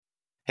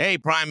Hey,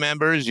 Prime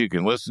members, you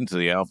can listen to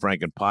the Al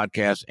Franken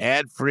podcast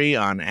ad-free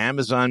on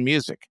Amazon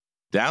Music.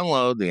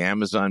 Download the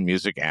Amazon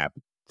Music app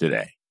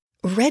today.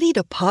 Ready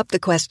to pop the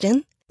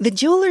question? The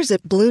jewelers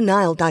at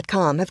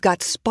BlueNile.com have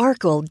got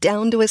sparkle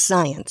down to a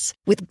science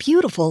with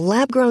beautiful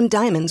lab-grown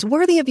diamonds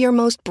worthy of your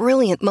most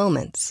brilliant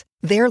moments.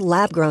 Their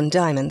lab-grown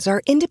diamonds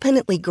are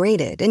independently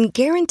graded and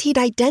guaranteed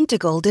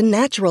identical to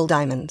natural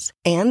diamonds,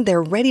 and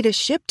they're ready to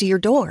ship to your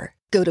door.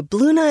 Go to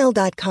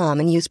BlueNile.com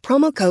and use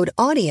promo code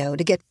AUDIO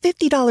to get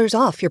 $50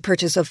 off your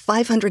purchase of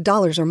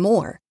 $500 or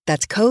more.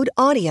 That's code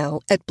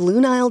AUDIO at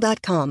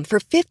BlueNile.com for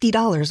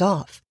 $50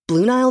 off.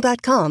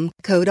 BlueNile.com,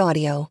 code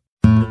AUDIO.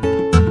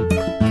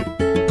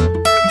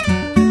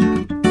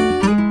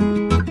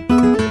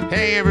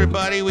 Hey,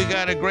 everybody, we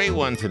got a great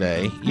one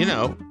today. You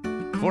know,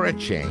 for a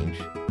change.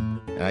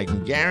 And I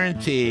can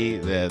guarantee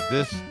that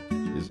this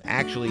is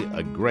actually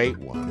a great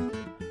one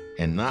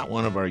and not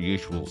one of our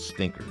usual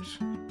stinkers,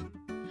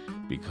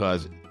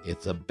 because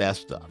it's a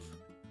best of.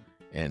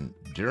 And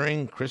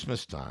during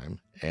Christmas time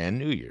and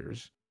New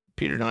Year's,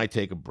 Peter and I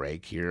take a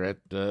break here at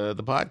the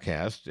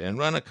podcast and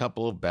run a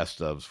couple of best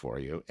ofs for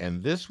you.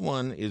 And this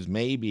one is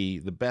maybe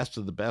the best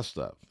of the best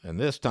of. And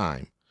this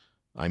time,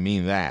 I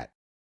mean that,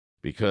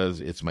 because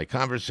it's my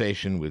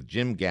conversation with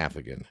Jim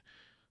Gaffigan,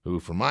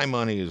 who, for my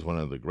money, is one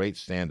of the great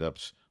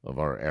stand-ups of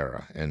our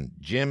era. And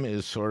Jim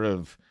is sort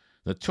of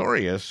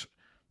notorious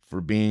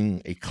for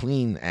being a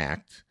clean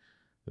act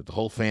that the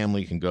whole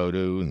family can go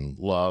to and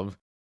love.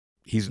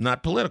 He's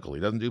not political. He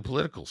doesn't do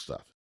political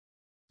stuff.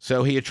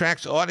 So he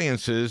attracts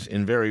audiences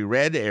in very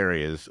red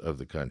areas of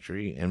the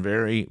country and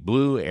very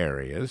blue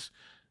areas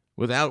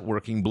without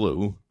working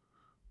blue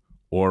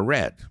or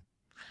red.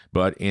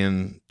 But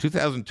in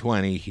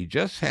 2020, he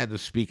just had to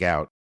speak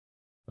out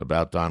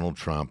about Donald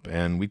Trump,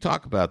 and we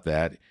talk about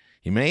that.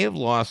 He may have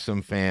lost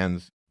some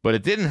fans, but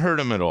it didn't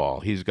hurt him at all.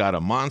 He's got a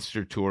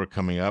monster tour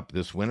coming up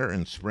this winter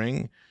and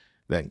spring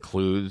that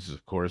includes,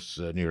 of course,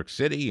 New York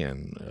City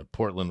and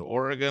Portland,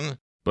 Oregon,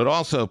 but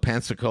also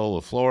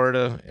Pensacola,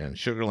 Florida, and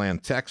Sugar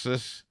Land,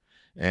 Texas,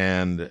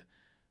 and,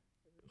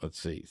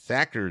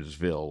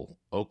 Thackersville,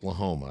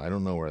 Oklahoma. I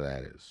don't know where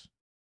that is.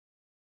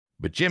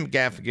 But Jim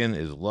Gaffigan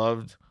is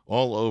loved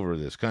all over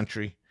this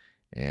country,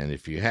 and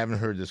if you haven't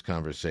heard this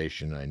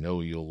conversation, I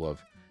know you'll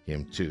love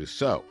him too.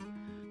 So,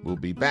 we'll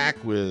be back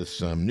with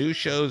some new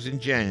shows in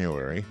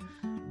January,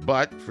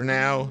 but for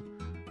now,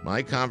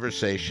 my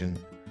conversation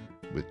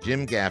with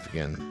Jim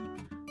Gaffigan,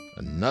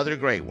 another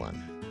great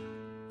one,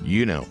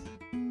 you know,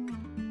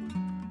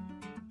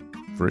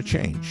 for a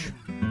change.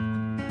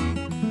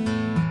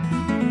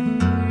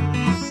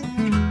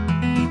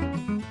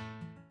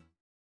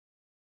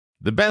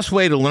 The best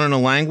way to learn a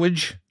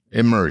language?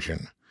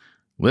 Immersion.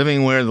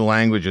 Living where the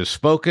language is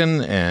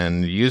spoken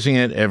and using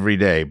it every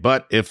day.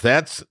 But if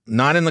that's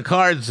not in the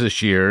cards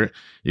this year,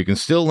 you can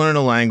still learn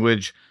a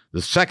language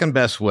the second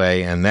best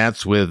way, and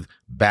that's with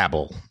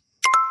Babbel.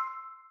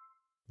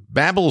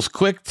 Babbel's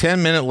quick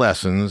 10-minute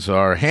lessons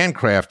are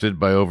handcrafted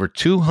by over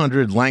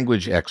 200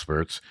 language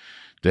experts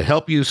to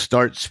help you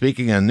start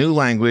speaking a new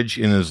language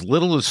in as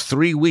little as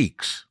 3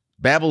 weeks.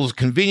 Babbel's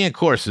convenient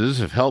courses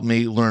have helped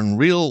me learn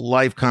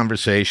real-life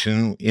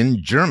conversation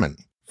in German.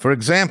 For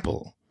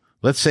example,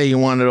 let's say you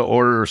wanted to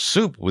order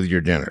soup with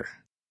your dinner.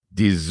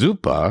 Die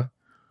Suppe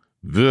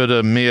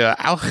würde mir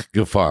auch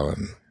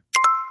gefallen.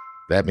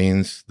 That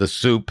means the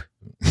soup.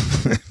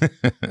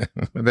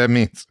 That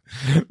means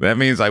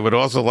I would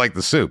also like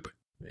the soup.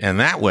 And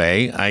that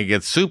way, I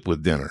get soup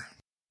with dinner.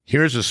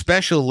 Here's a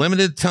special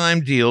limited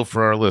time deal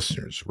for our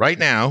listeners. Right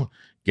now,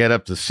 get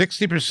up to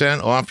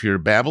 60% off your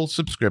Babbel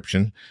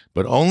subscription,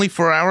 but only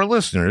for our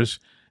listeners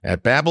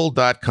at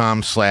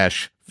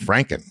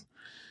babbel.com/Franken.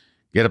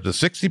 Get up to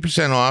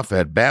 60% off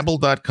at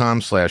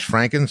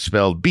babbel.com/Franken,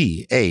 spelled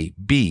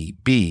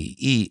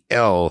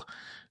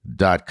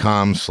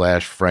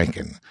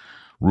BABBEL.com/Franken.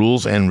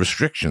 Rules and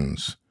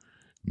restrictions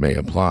may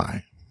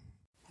apply.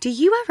 Do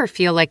you ever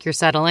feel like you're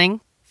settling?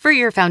 For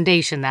your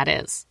foundation, that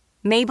is.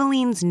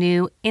 Maybelline's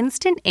new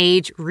Instant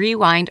Age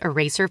Rewind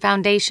Eraser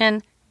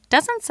Foundation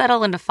doesn't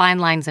settle into fine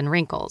lines and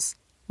wrinkles.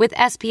 With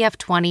SPF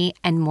 20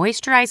 and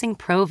moisturizing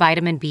Pro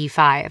Vitamin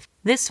B5,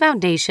 this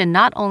foundation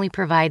not only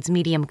provides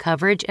medium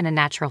coverage and a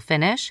natural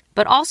finish,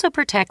 but also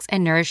protects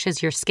and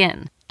nourishes your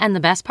skin. And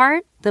the best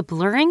part? The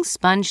blurring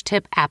sponge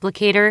tip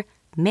applicator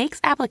makes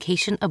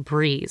application a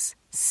breeze.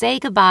 Say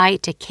goodbye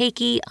to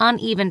cakey,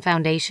 uneven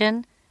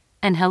foundation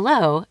and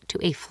hello to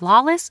a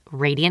flawless,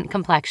 radiant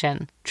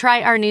complexion.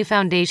 Try our new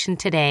foundation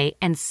today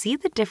and see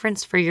the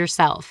difference for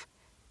yourself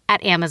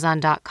at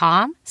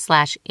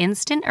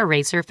Amazon.com/Instant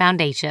Eraser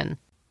Foundation.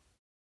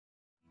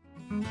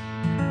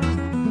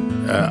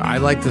 I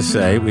like to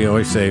say, we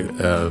always say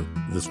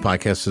this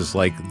podcast is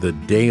like the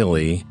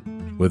Daily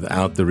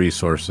without the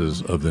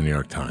resources of the New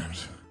York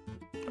Times.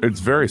 It's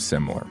very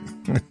similar.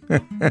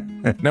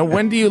 Now,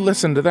 when do you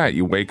listen to that?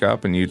 You wake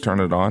up and you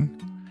turn it on?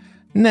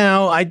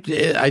 No, I do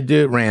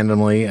it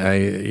randomly.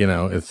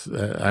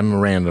 I'm a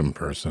random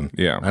person.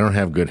 Yeah. I don't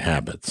have good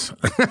habits.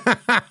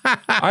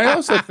 I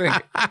also think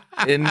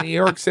in New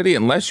York City,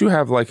 unless you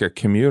have like a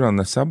commute on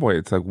the subway,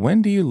 it's like,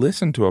 when do you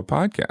listen to a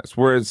podcast?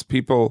 Whereas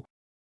people,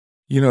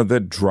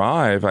 that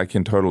drive, I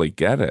can totally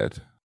get it.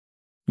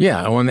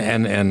 Yeah,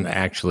 and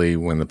actually,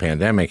 when the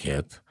pandemic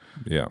hit,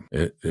 yeah,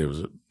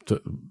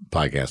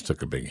 podcast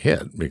took a big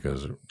hit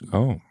because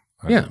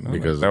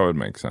because that would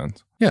make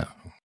sense. Yeah,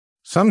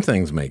 some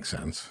things make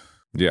sense.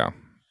 Yeah,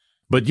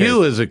 but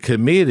you as a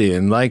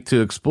comedian like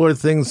to explore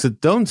things that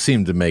don't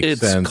seem to make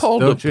sense. It's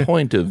called a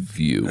point of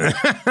view.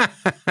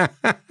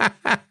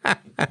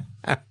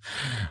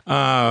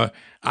 I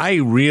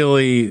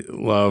really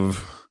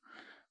love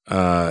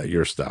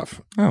your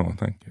stuff. Oh,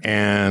 thank you.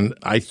 And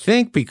I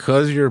think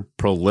because you're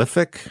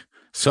prolific,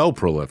 so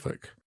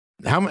prolific.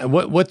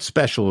 What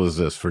special is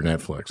this for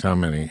Netflix? How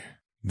many?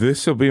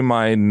 This will be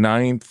my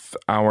 9th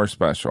hour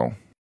special.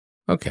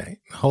 Okay.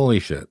 Holy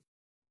shit.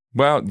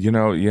 Well,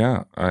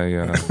 yeah,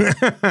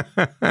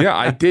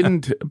 I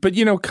didn't, but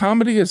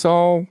comedy is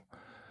all,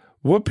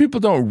 what people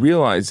don't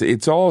realize,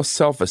 it's all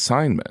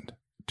self-assignment.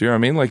 Do you know what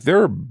I mean? Like,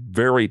 there are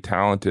very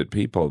talented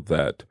people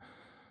that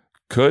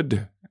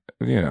could,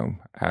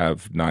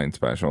 have 9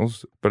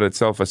 specials, but it's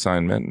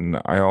self-assignment.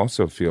 And I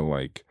also feel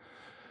like,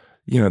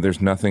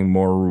 there's nothing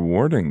more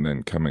rewarding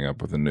than coming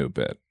up with a new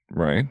bit,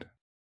 right?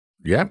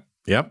 Yep.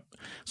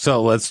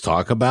 So let's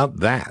talk about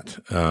that.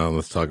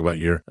 Let's talk about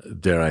your,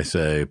 dare I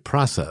say,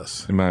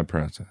 process. My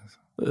process.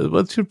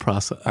 What's your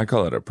process? I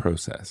call it a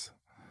process.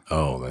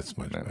 Oh, that's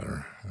much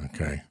better.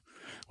 Okay.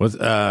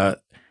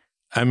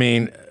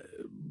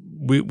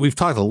 We've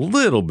talked a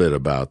little bit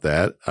about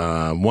that.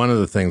 One of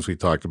the things we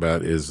talked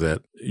about is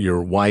that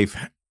your wife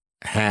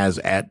has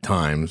at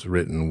times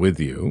written with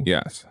you.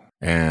 Yes.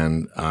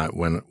 And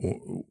when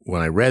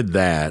I read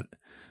that,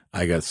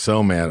 I got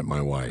so mad at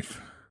my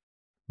wife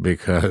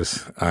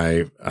because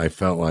I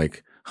felt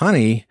like,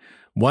 honey,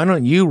 why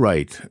don't you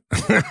write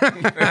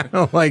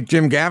like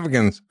Jim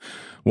Gaffigan's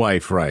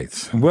wife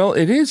writes? Well,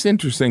 it is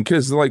interesting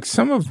because like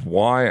some of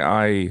why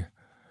I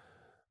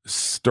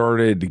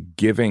started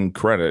giving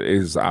credit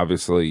is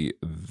obviously,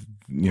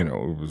 it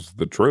was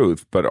the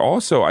truth, but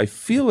also I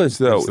feel as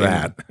though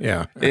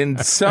in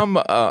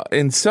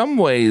some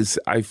ways,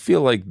 I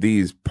feel like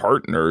these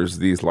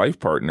life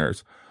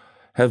partners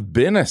have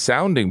been a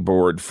sounding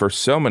board for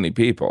so many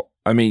people.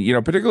 I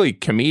mean, particularly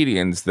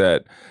comedians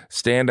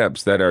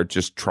stand-ups that are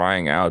just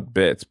trying out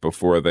bits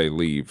before they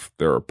leave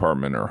their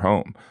apartment or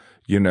home.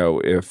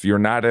 If you're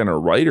not in a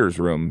writer's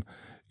room,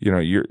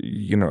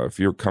 if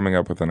you're coming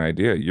up with an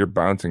idea, you're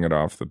bouncing it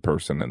off the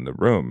person in the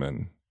room.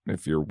 And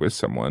if you're with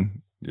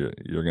someone,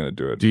 you're going to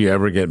do it. Do you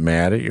ever get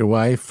mad at your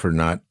wife for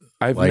not?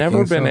 I've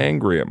never been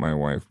angry at my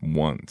wife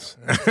once.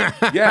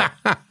 Yeah.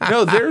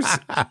 No,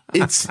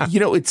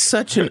 it's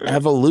such an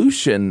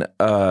evolution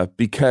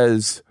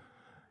because,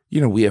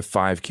 we have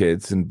 5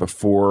 kids, and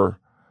before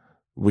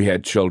we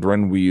had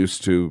children,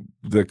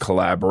 the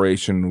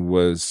collaboration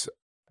was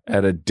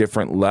at a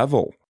different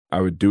level.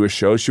 I would do a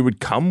show. She would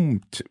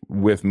come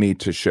with me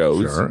to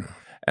shows. Sure.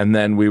 And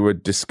then we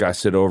would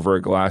discuss it over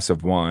a glass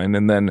of wine.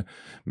 And then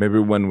maybe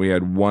when we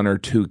had 1 or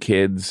 2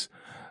 kids,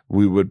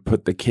 we would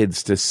put the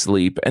kids to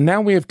sleep. And now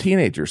we have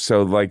teenagers.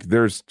 So like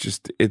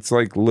it's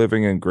like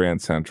living in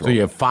Grand Central. So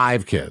you have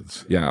 5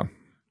 kids. Yeah.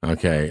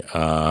 Okay.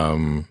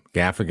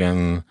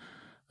 Gaffigan.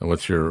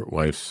 What's your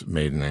wife's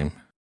maiden name?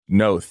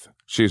 Noth.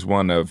 She's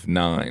one of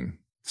 9.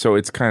 So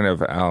it's kind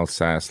of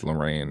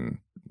Alsace-Lorraine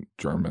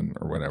German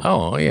or whatever.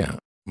 Oh, yeah.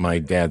 My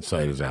dad's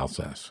side is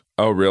Alsace.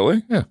 Oh,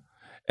 really? Yeah.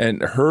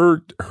 And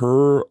her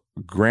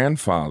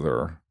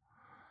grandfather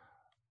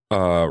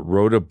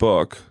wrote a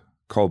book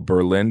called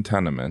Berlin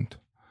Tenement,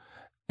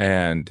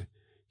 and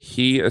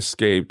he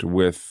escaped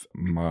with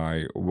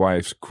my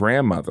wife's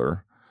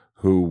grandmother,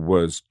 who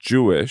was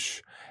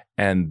Jewish,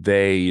 and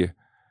these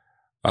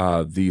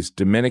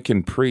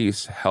Dominican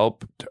priests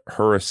helped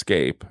her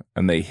escape,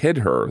 and they hid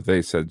her.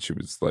 They said she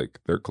was like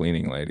their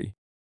cleaning lady,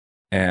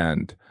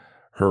 and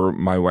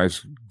my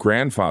wife's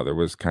grandfather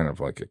was kind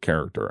of like a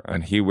character,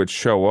 and he would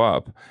show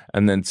up,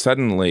 and then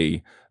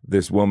suddenly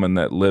this woman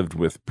that lived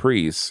with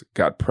priests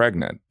got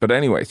pregnant. But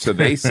anyway, so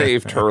they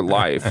saved her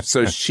life.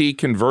 So she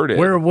converted.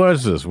 Where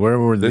was this? Where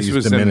were these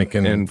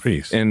Dominican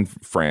priests? In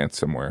France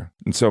somewhere.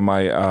 And so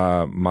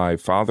my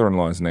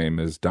father-in-law's name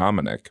is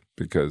Dominic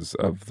because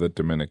of the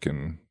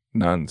Dominican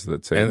nuns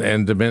that saved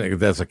and Dominican,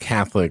 that's a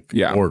Catholic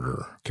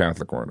order.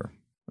 Catholic order.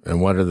 And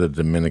what are the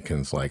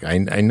Dominicans like? I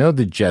know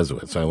the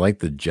Jesuits. I like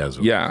the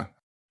Jesuits. Yeah.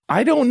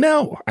 I don't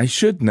know. I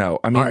should know.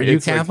 I mean, are you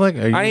Catholic?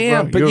 Like, I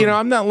am, but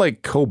I'm not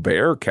like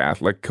Colbert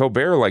Catholic.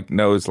 Colbert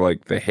knows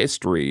the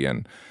history,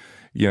 and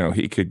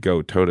he could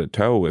go toe to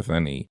toe with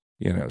any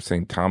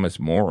St. Thomas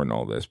More and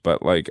all this.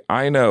 But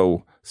I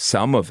know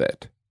some of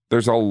it.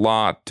 There's a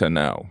lot to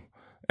know,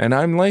 and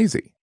I'm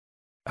lazy.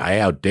 I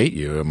outdate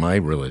you in my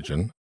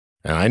religion.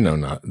 And I know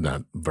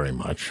not very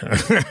much.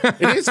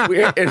 It is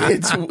weird.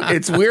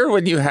 It's weird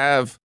when you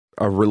have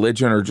a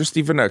religion or just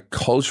even a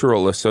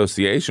cultural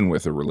association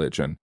with a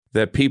religion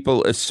that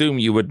people assume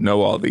you would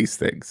know all these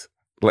things.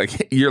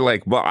 Like, you're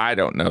like, well, I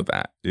don't know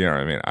that. You know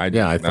what I mean?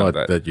 I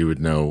thought that you would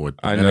know what.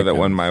 I know that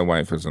when my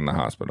wife was in the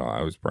hospital,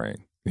 I was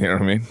praying. You know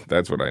what I mean?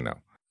 That's what I know.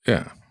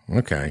 Yeah.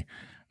 Okay.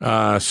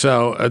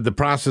 So the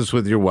process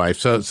with your wife,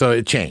 so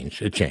it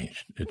changed. It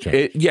changed.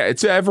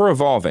 It's ever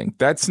evolving.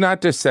 That's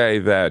not to say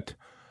that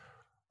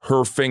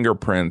her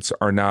fingerprints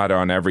are not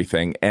on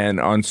everything and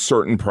on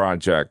certain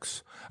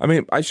projects. I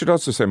mean, I should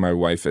also say my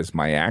wife is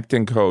my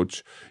acting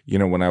coach. You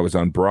know, when I was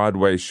on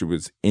Broadway, she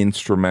was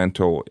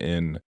instrumental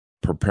in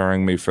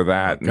preparing me for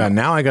that. God,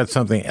 now I got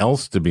something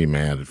else to be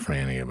mad at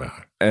Franny about.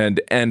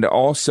 And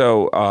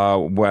also,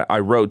 what I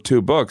wrote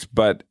 2 books,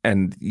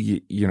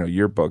 you know,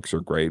 your books are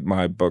great.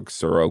 My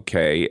books are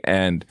okay.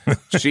 And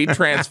she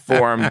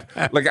transformed,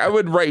 like, I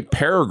would write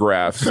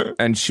paragraphs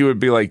and she would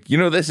be like, you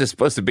know, this is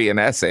supposed to be an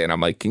essay. And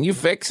I'm like, can you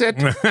fix it?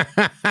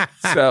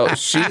 So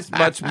she's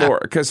much more,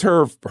 because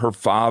her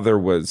father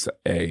was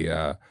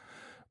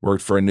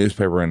worked for a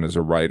newspaper and as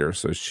a writer.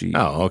 So she.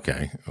 Oh,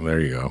 okay. Well, there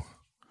you go.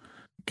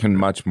 Can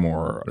much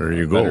more. There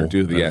you go.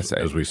 Do the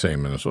essay. As we say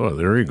in Minnesota.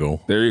 There you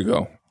go. There you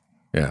go.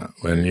 Yeah,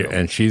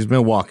 and she's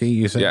Milwaukee,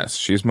 you said? Yes,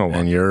 she's Milwaukee.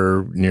 And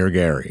you're near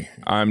Gary.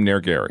 I'm near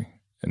Gary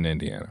in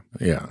Indiana.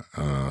 Yeah,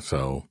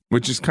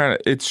 which is kind of,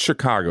 it's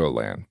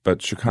Chicagoland,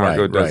 but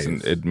Chicago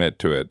doesn't admit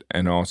to it,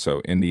 and also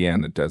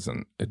Indiana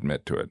doesn't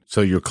admit to it.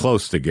 So you're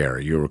close to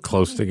Gary. You were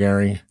close to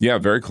Gary? Yeah,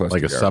 very close to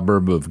Gary. Like a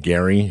suburb of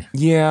Gary?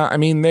 Yeah, I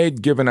mean,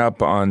 they'd given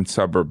up on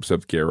suburbs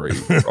of Gary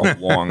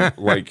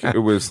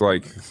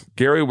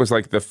Gary was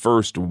like the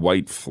first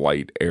white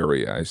flight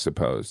area, I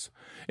suppose.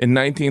 In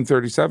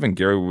 1937,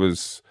 Gary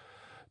was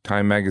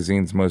Time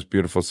Magazine's most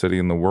beautiful city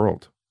in the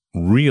world.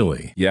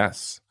 Really?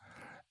 Yes.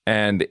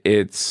 And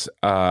it's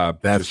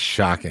that's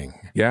shocking.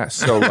 Yeah.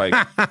 So like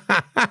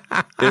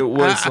it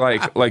was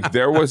like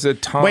there was a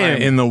time.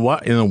 Wait, in the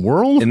what? In the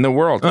world? In the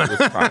world. It was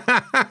time.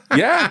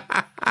 Yeah.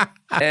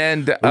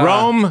 And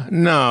Rome?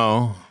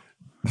 No.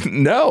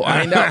 No,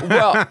 I know.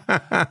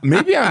 Well,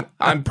 maybe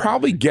I'm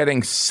probably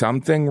getting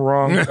something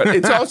wrong, but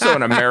it's also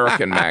an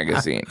American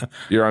magazine.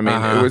 You know what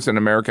I mean? It was an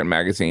American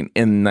magazine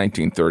in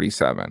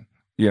 1937.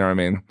 You know what I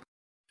mean?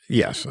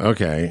 Yes.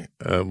 Okay.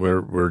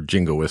 We're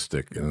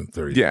jingoistic in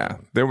 37. Yeah.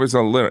 There was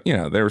a little, you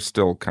know, they were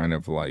still kind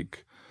of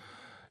like,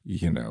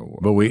 you know.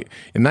 But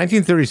in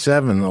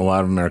 1937, a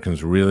lot of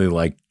Americans really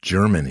liked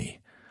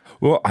Germany.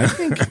 Well, I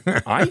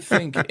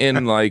think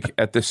in like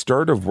at the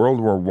start of World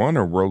War I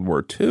or World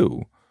War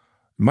II,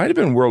 might have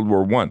been World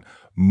War I,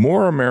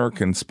 more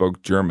Americans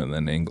spoke German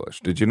than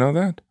English. Did you know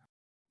that?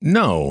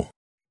 No.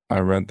 I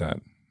read that.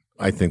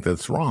 I think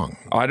that's wrong.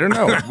 I don't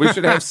know. We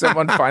should have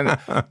someone find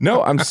that.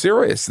 No, I'm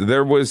serious.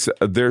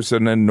 There's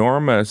an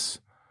enormous,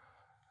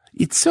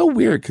 it's so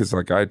weird because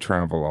like I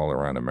travel all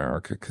around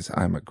America because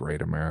I'm a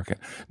great American.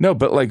 No,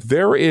 but like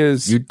there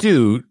is. You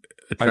do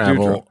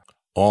travel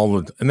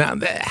all the, now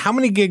how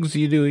many gigs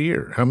do you do a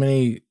year? How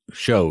many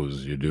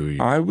shows you do a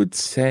year? I would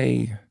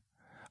say,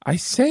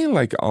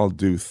 like I'll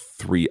do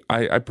 3.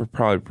 I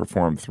probably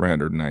perform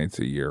 300 nights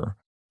a year.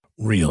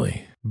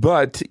 Really?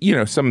 But, you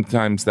know,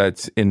 sometimes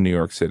that's in New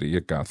York City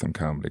at Gotham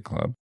Comedy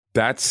Club.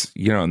 That's,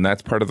 you know, and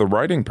that's part of the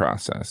writing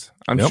process.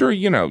 I'm sure,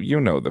 you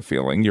know the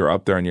feeling. You're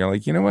up there and you're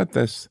like, you know what,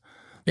 this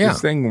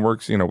thing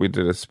works. You know, we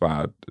did a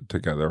spot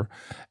together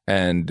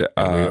and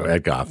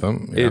at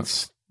Gotham. Yeah.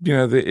 It's, you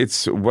know,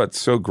 it's what's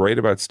so great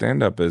about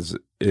stand-up is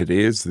it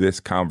is this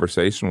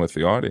conversation with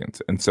the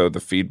audience. And so the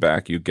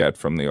feedback you get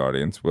from the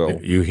audience will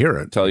you hear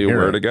it. Tell you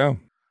where to go.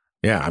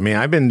 Yeah, I mean,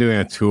 I've been doing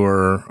a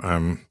tour.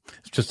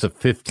 It's just a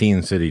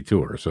 15-city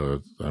tour,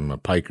 so I'm a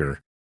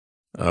piker.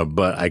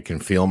 But I can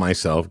feel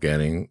myself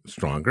getting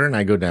stronger, and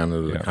I go down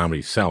to the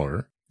Comedy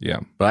Cellar.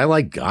 Yeah. But I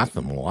like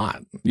Gotham a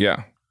lot.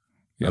 Yeah.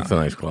 That's a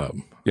nice club.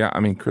 Yeah,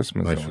 I mean, Chris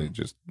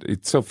Mazzilli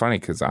it's so funny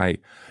because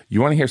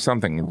you want to hear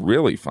something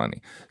really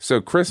funny.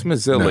 So Chris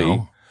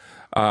Mazzilli,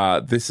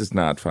 this is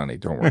not funny,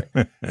 don't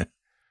worry.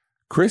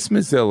 Chris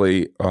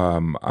Mazzilli,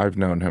 I've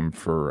known him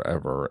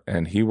forever,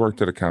 and he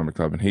worked at a comedy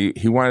club, and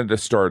he wanted to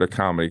start a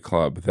comedy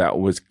club that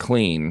was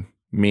clean,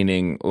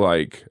 meaning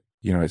like,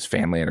 you know, his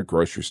family had a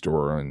grocery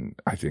store, and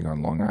I think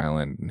on Long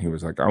Island, and he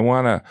was like, I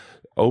want to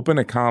open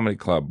a comedy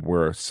club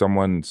where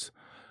someone's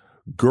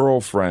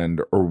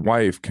girlfriend or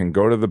wife can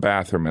go to the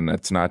bathroom and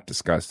it's not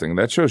disgusting.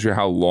 That shows you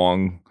how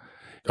long.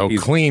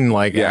 Clean,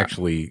 like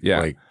actually,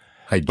 like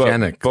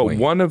hygienic.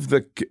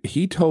 But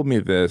he told me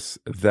this,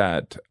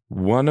 that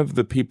one of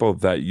the people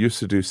that used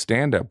to do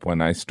stand-up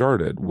when I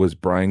started was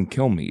Brian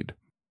Kilmeade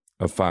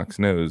of Fox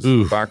News,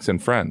 Fox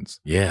and Friends.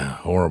 Yeah,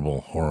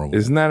 horrible.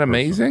 Isn't that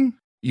amazing?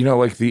 You know,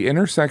 like the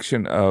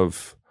intersection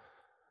of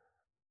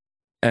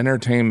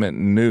entertainment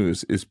and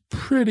news is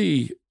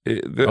pretty,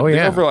 the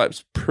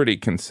overlap's pretty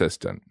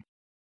consistent.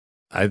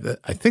 I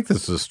think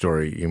this is a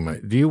story you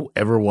might, do you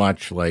ever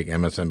watch like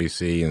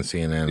MSNBC and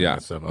CNN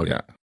and stuff? Okay.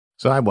 Yeah.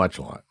 So I watch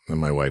a lot, and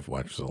my wife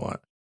watches a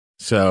lot.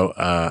 So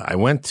I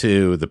went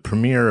to the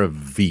premiere of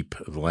Veep,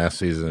 the last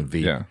season of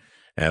Veep,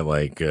 at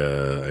like,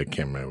 I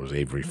can't remember, it was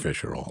Avery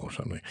Fisher Hall or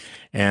something.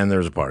 And there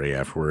was a party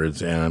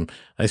afterwards, and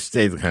I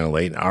stayed kind of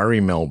late.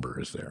 Ari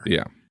Melber is there.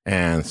 Yeah.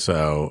 And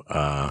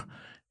so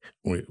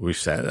we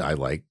said, I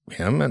like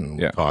him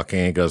and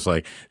talking. He goes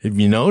like, have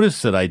you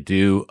noticed that I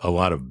do a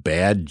lot of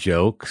bad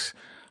jokes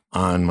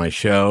on my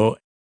show,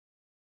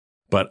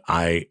 but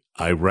I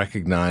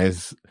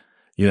recognize,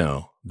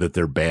 that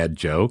they're bad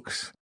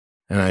jokes?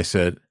 And I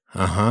said,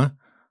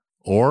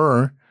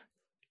 or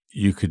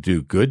you could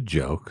do good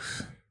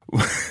jokes.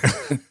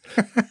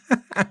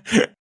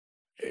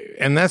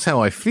 And that's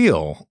how I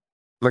feel.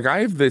 Like, I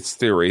have this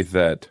theory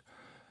that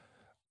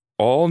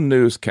all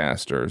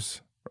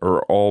newscasters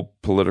or all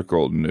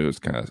political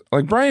newscasters,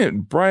 like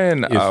Brian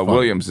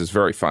Williams is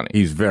very funny.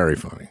 He's very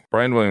funny.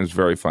 Brian Williams is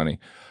very funny.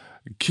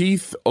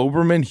 Keith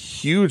Olbermann,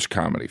 huge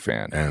comedy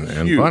fan. And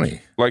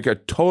funny. Like a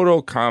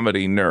total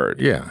comedy nerd.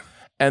 Yeah.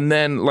 And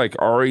then like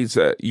Ari's,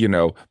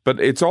 but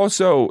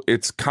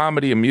it's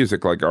comedy and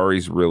music. Like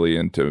Ari's really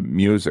into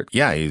music.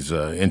 Yeah, he's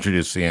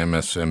introduced the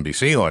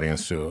MSNBC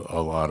audience to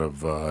a lot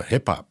of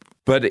hip hop.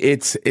 But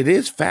it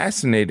is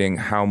fascinating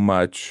how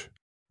much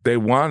they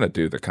want to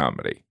do the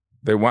comedy.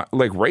 They want,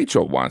 like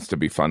Rachel wants to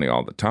be funny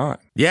all the time.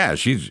 Yeah,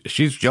 she's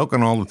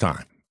joking all the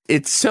time.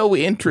 It's so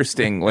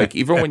interesting. Like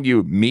even when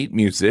you meet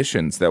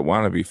musicians that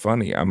want to be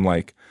funny, I'm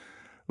like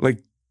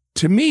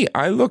to me,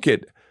 I look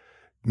at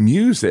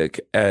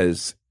music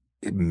as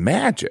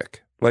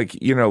magic. Like,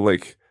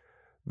 like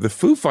the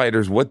Foo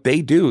Fighters, what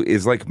they do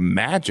is like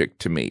magic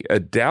to me.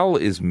 Adele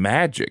is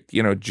magic.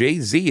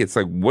 Jay-Z, it's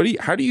like,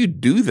 how do you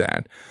do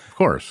that? Of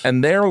course.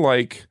 And they're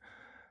like,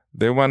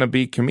 they want to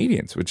be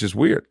comedians, which is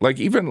weird. Like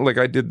even like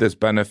I did this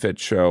benefit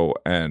show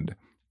and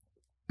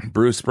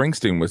Bruce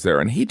Springsteen was there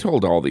and he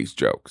told all these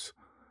jokes.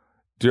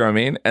 Do you know what I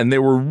mean? And they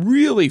were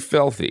really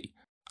filthy.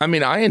 I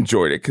mean, I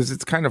enjoyed it because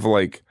it's kind of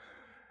like,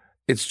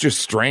 it's just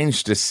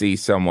strange to see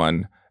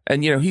someone,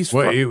 and he's.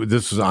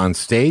 This was on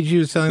stage. You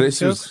were telling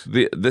this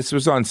this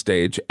was on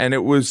stage, and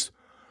it was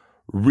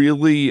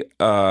really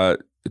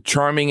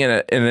charming in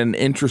an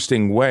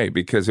interesting way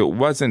because they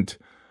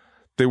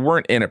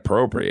weren't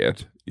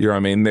inappropriate. You know what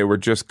I mean? They were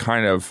just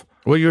kind of.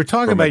 Well, you were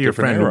talking about your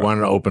friend who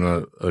wanted to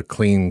open a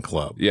clean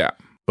club. Yeah,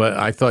 but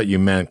I thought you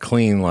meant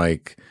clean,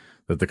 like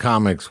that the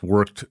comics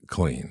worked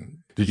clean.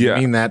 Did you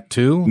mean that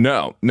too?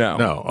 No. Okay.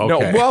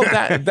 No. Well,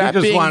 that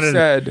just being wanted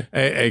said,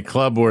 a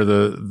club where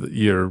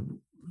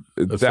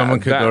someone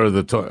could go to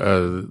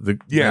the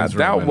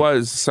that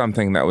was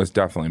something that was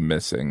definitely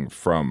missing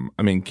from.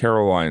 I mean,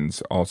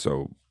 Caroline's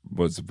also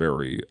was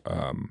very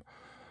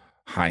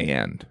high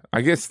end.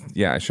 I guess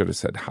I should have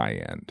said high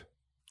end,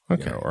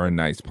 or a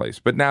nice place.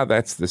 But now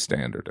that's the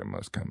standard in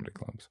most comedy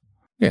clubs.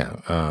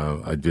 Yeah,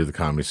 I do the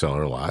Comedy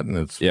Cellar a lot, and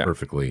it's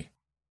perfectly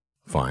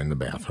fine, the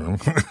bathroom.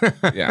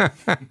 Yeah.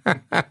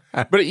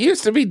 But it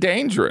used to be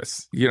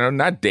dangerous.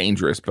 Not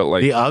dangerous, but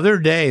like... The other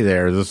day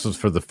this was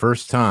for the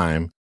first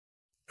time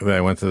that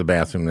I went to the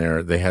bathroom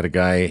there, they had a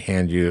guy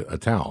hand you a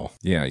towel.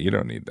 Yeah, you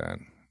don't need that.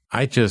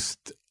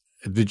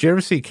 Did you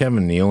ever see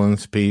Kevin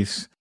Nealon's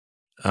piece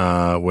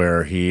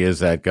where he is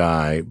that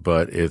guy,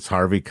 but it's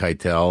Harvey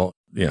Keitel?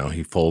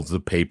 He folds the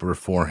paper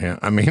for him.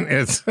 I mean,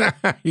 it's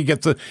he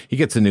gets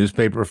a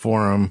newspaper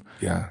for him.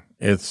 Yeah.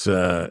 It's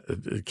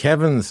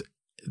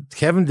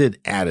Kevin did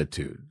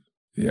Attitude,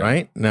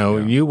 right? Now,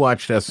 you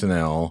watched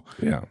SNL.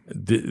 Yeah.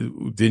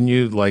 Didn't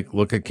you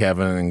look at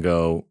Kevin and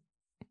go,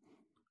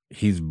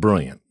 he's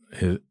brilliant.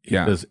 He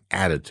does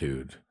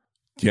Attitude.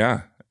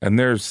 Yeah. And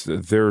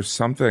there's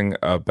something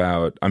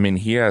about, I mean,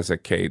 he has a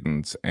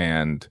cadence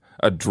and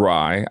a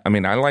dry. I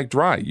mean, I like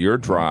dry. You're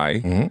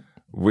dry.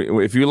 Mm-hmm.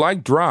 If you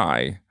like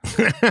dry,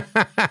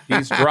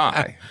 he's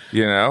dry,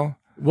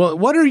 Well,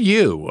 what are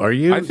you? Are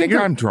you? I think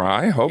I'm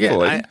dry.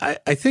 Hopefully, yeah,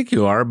 I think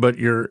you are. But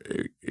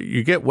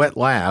you get wet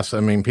laughs. I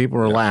mean, people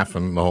are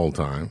laughing the whole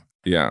time.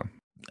 Yeah,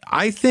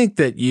 I think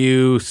that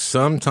you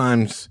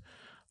sometimes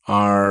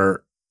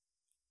are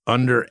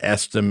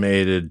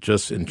underestimated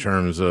just in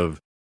terms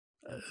of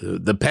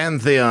the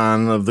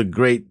pantheon of the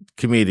great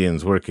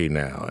comedians working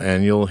now.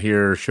 And you'll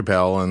hear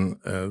Chappelle, and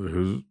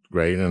who's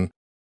great, and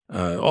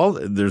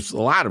there's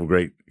a lot of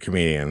great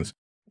comedians,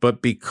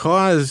 but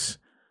because.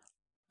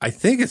 I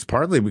think it's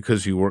partly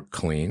because you work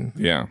clean.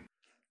 Yeah.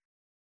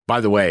 By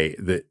the way,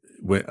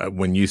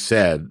 when you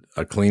said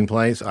a clean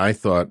place, I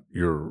thought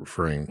you were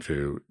referring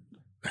to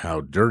how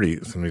dirty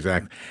some of these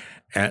act.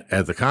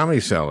 At the Comedy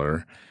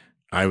Cellar,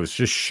 I was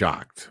just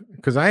shocked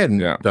because I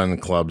hadn't done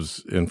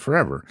clubs in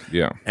forever.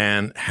 Yeah.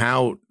 And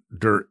how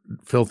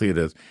filthy it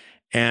is.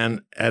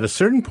 And at a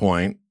certain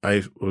point,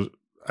 I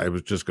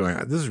was just going,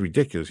 this is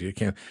ridiculous. You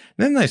can't.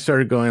 And then I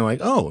started going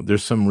like, oh,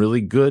 there's some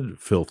really good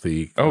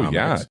filthy comics. Oh,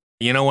 yeah.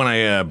 When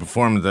I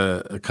performed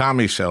the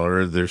Comedy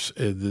Cellar, there's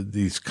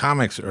these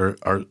comics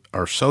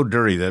are so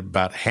dirty that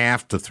about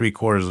half to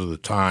 3/4 of the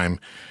time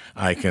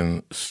I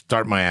can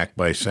start my act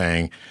by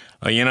saying,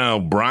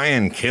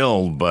 Brian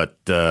killed, but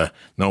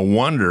no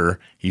wonder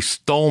he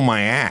stole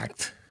my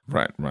act.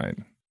 Right.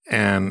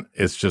 And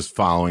it's just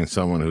following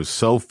someone who's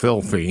so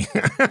filthy.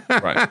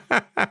 Right.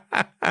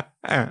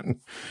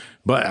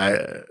 But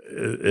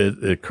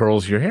it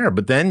curls your hair.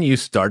 But then you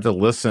start to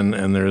listen,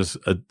 and there's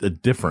a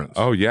difference.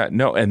 Oh, yeah.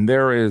 No, and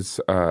there is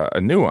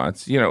a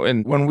nuance.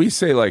 And when we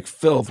say like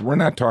filth, we're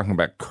not talking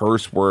about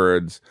curse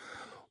words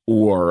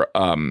or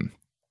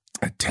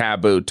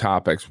taboo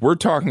topics. We're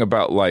talking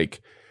about like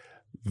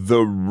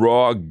the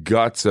raw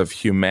guts of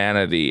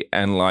humanity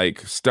and like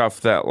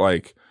stuff that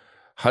like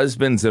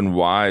husbands and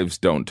wives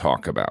don't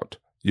talk about.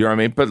 You know what I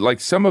mean? But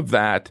like some of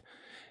that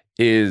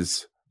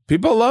is,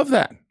 people love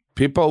that.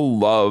 People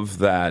love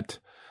that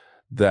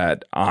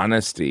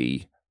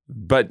honesty.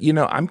 But,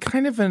 I'm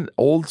kind of an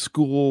old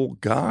school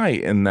guy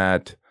in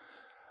that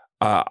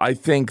I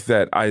think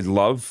that I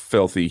love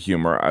filthy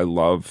humor. I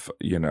love,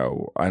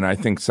 and I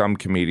think some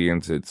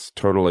comedians, it's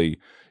totally,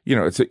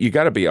 you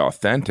got to be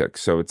authentic.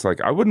 So it's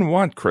like, I wouldn't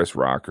want Chris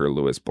Rock or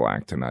Louis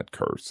Black to not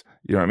curse.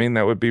 You know what I mean?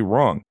 That would be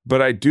wrong.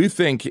 But I do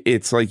think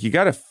it's like, you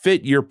got to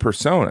fit your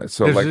persona.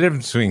 So there's a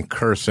difference between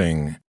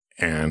cursing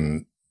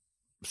and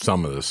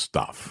some of this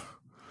stuff.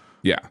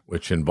 Yeah.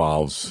 Which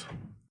involves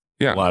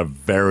a lot of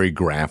very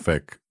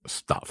graphic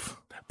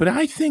stuff. But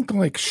I think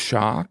like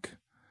shock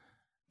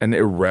and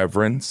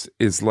irreverence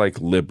is like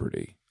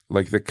liberty.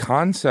 Like the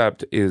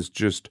concept is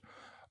just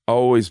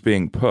always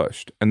being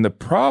pushed. And the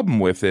problem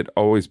with it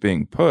always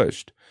being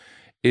pushed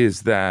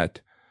is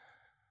that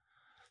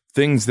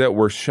things that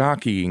were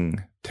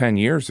shocking 10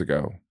 years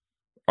ago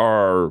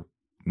are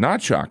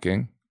not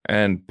shocking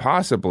and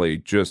possibly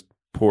just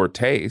poor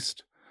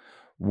taste.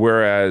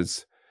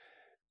 Whereas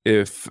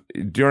do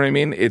you know what I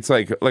mean? It's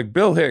like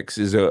Bill Hicks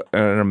is an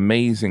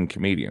amazing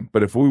comedian,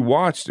 but if we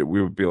watched it,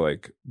 we would be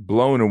like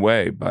blown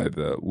away by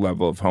the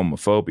level of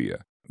homophobia,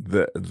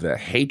 the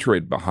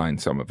hatred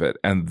behind some of it,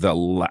 and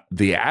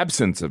the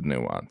absence of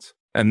nuance.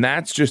 And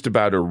that's just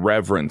about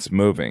irreverence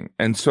moving.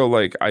 And so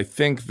like, I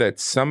think that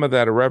some of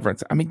that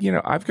irreverence, I mean,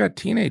 I've got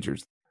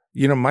teenagers,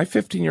 my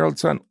 15-year-old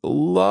son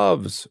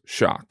loves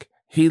shock.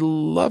 He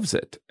loves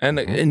it.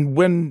 And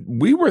when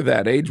we were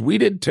that age, we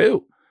did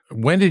too.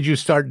 When did you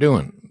start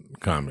doing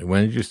comedy?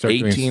 When did you start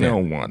doing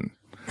 1801.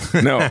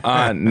 No,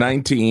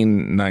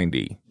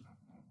 1990.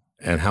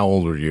 And how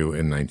old were you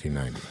in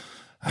 1990?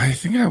 I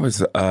think I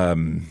was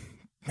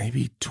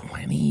maybe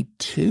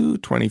 22,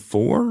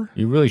 24.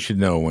 You really should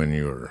know when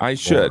you were I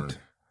should. born.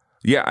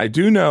 Yeah, I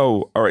do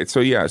know. All right, so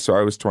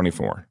I was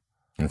 24.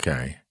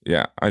 Okay.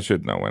 Yeah, I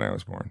should know when I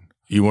was born.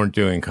 You weren't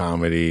doing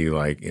comedy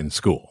like in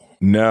school?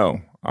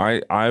 No,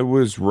 I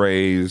was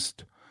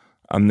raised...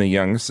 I'm the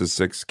youngest of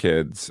 6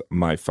 kids.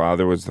 My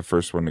father was the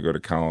first one to go to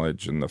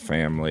college in the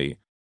family.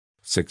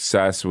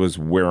 Success was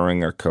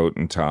wearing a coat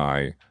and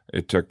tie.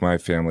 It took my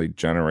family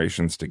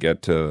generations to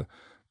get to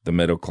the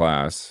middle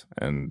class.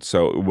 And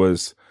so it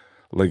was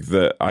like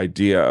the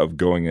idea of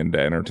going into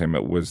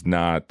entertainment was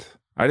not,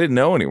 I didn't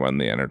know anyone in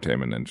the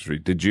entertainment industry.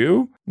 Did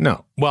you?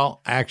 No.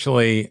 Well,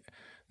 actually,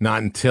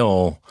 not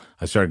until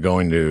I started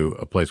going to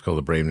a place called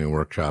the Brave New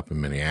Workshop in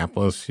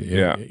Minneapolis.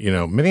 Yeah.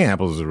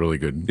 Minneapolis is a really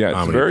good comedy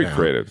it's very town.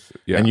 Creative.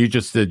 Yeah. And you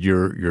just did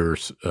your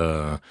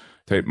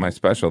my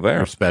special there.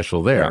 Your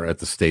special there at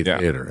the State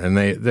Theater. And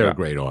they're a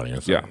great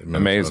audience. Yeah,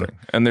 amazing.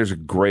 And there's a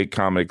great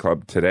comedy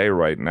club today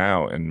right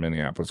now in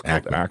Minneapolis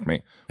called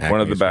Acme. One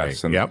of the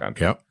best in the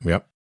country.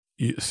 Yep.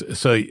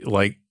 So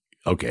like,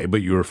 okay,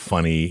 but you were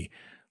funny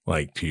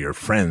like to your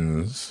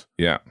friends.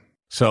 Yeah.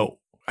 So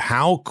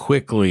how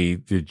quickly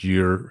did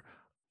your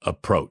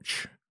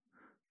approach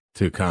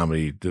to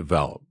comedy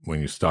develop when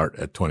you start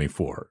at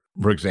 24?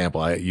 For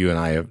example, you and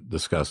I have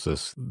discussed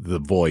this, the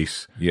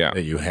voice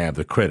that you have,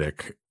 the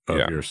critic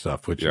of your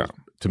stuff, which is,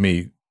 to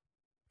me,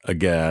 a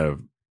get out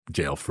of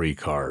jail free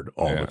card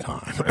all the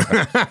time.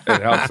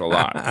 It helps a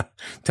lot.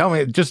 Tell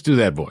me, just do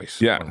that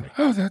voice. Yeah.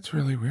 Oh, that's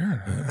really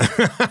weird.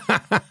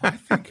 I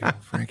think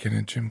Franken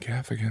and Jim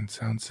Gaffigan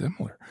sound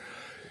similar.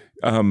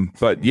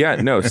 But yeah,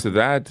 no, so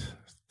that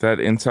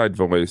inside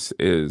voice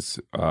is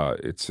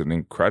it's an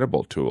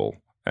incredible tool,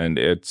 and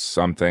it's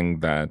something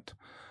that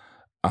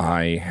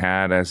I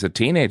had as a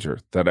teenager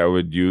that I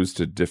would use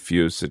to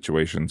diffuse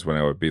situations when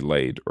I would be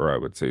late or I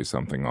would say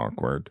something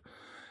awkward.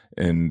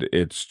 And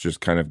it's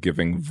just kind of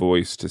giving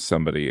voice to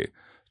somebody,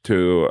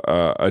 to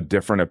a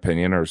different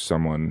opinion or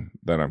someone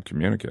that I'm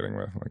communicating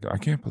with. Like, I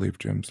can't believe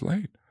Jim's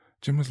late.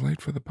 Jim was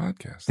late for the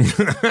podcast.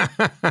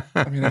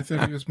 I mean, I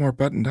thought he was more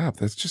buttoned up.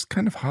 That's just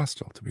kind of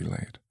hostile to be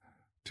late.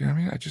 Do you know what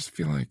I mean? I just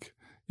feel like,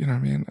 you know what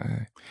I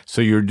mean?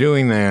 So you're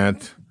doing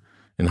that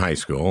in high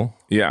school?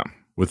 Yeah.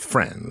 With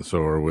friends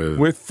or with...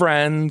 With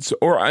friends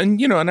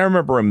and I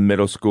remember in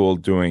middle school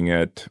doing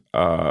it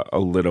a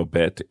little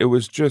bit. It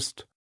was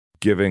just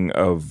giving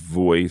a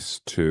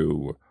voice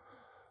to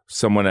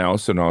someone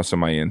else and also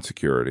my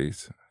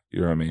insecurities.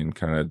 You know what I mean?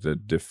 Kind of to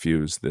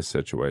diffuse this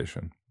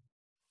situation.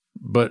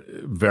 But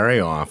very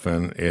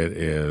often it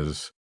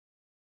is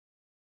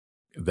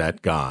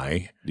that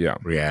guy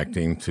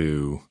reacting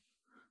to...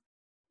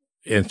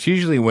 It's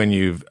usually when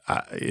you've,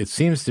 it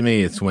seems to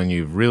me it's when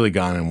you've really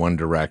gone in one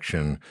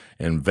direction,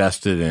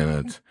 invested in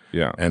it,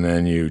 and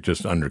then you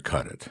just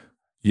undercut it.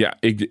 Yeah,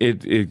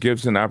 it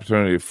gives an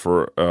opportunity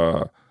for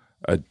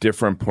a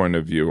different point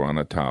of view on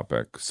a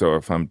topic. So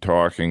if I'm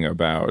talking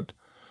about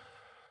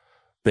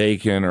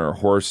bacon or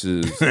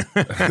horses,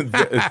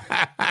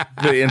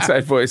 the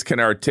inside voice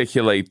can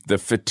articulate the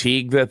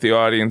fatigue that the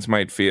audience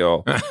might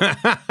feel.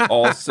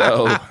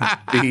 Also,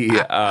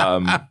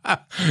 an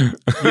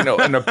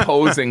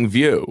opposing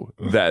view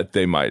that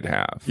they might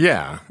have.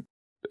 Yeah.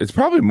 It's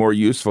probably more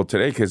useful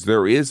today because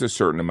there is a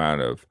certain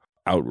amount of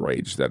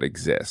outrage that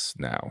exists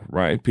now,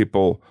 right?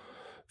 People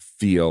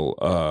feel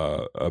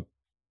a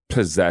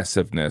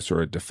possessiveness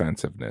or a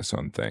defensiveness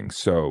on things.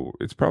 So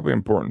it's probably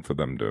important for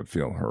them to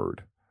feel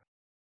heard.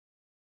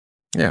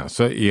 Yeah,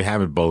 so you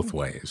have it both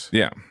ways.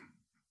 Yeah.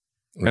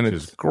 And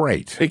it's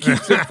great. It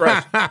keeps it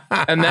fresh.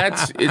 And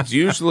it's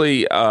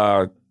usually,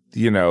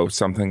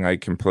 something I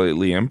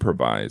completely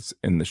improvise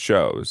in the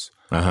shows.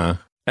 Uh-huh.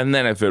 And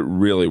then if it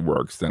really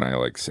works, then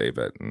I save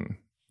it and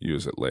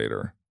use it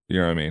later. You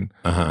know what I mean?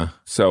 Uh-huh.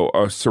 So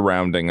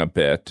surrounding a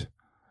bit.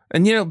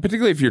 And,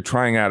 particularly if you're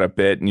trying out a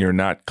bit and you're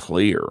not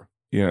clear,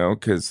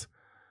 because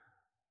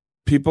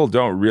people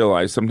don't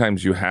realize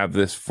sometimes you have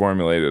this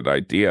formulated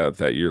idea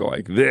that you're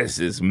like, this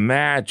is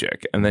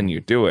magic. And then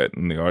you do it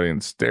and the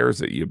audience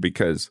stares at you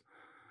because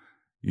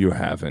you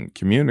haven't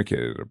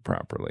communicated it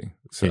properly.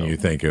 So, can you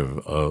think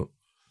of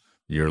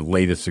your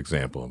latest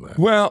example of that?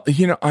 Well,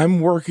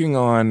 I'm working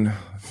on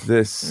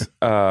this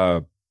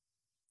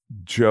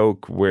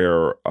joke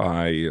where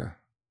I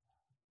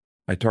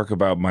talk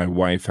about my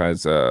wife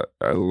has a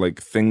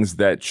things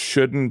that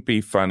shouldn't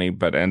be funny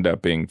but end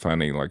up being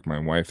funny. Like my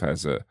wife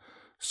has a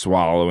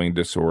swallowing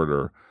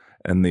disorder,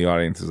 and the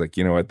audience is like,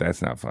 you know what,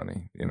 that's not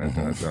funny.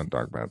 Don't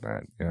talk about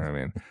that. You know what I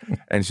mean?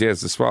 And she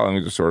has the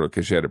swallowing disorder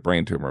because she had a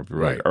brain tumor.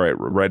 Right. Like, all right,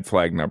 red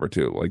flag number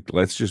 2.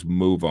 Let's just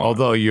move on.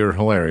 Although you're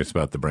hilarious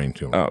about the brain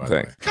tumor. Oh,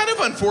 thanks. Kind of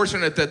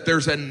unfortunate that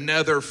there's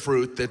another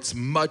fruit that's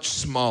much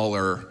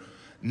smaller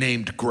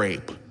named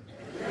grape.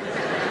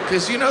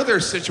 Because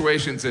there's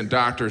situations in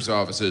doctors'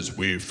 offices,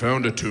 we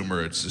found a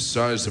tumor, it's the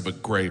size of a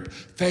grape.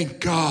 Thank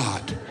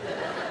God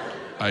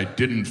I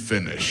didn't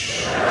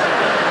finish.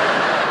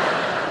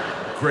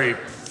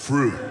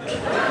 Grapefruit.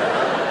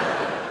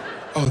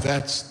 Oh,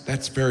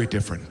 that's very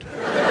different.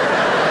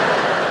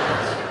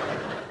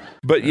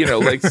 But,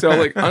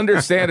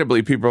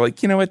 understandably, people are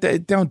like, you know what,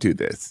 don't do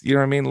this. You know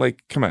what I mean?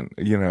 Come on,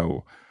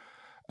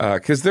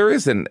 because there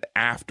is an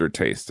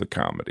aftertaste of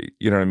comedy.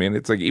 You know what I mean?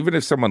 It's like, even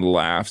if someone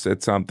laughs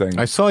at something.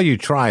 I saw you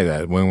try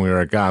that when we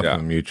were at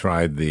Gotham. Yeah. You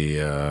tried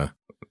the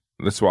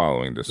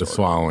swallowing disorder. The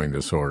swallowing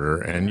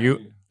disorder.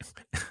 And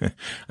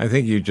I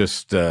think you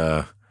just,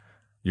 your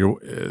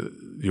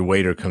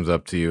waiter comes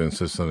up to you and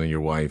says something, your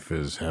wife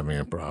is having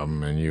a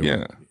problem, and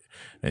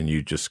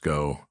you just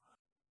go,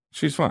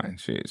 she's fine.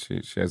 She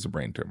has a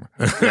brain tumor.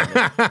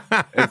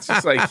 It's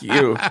just like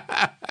you.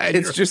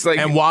 It's just like,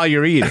 and while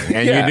you're eating,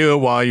 and you do it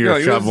while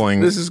you're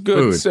shoveling. This is good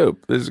food.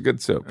 soup. This is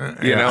good soup.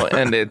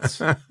 And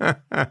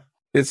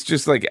it's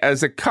just like,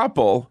 as a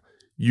couple,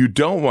 you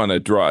don't want to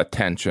draw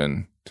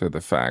attention to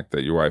the fact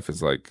that your wife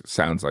is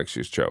sounds like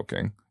she's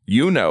choking.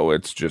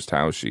 It's just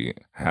how she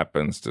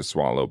happens to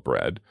swallow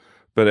bread,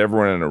 but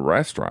everyone in a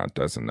restaurant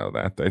doesn't know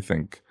that. They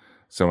think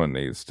someone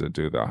needs to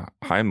do the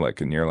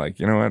Heimlich, and you're like,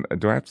 you know what?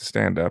 Do I have to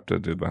stand up to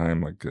do the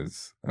Heimlich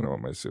because I don't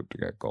want my soup to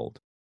get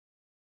cold?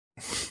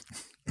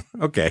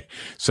 Okay,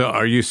 so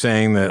are you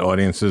saying that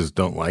audiences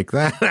don't like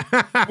that?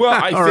 Well,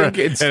 I think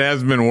it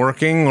has been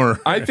working,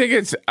 or I think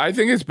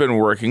it's been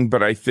working,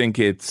 but I think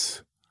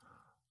it's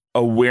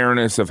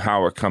awareness of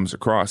how it comes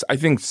across. I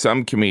think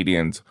some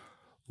comedians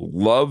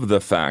love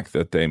the fact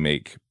that they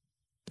make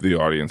the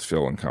audience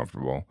feel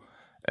uncomfortable,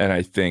 and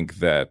I think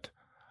that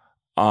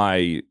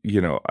I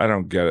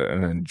don't get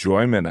an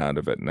enjoyment out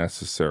of it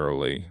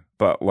necessarily,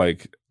 but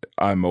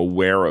I'm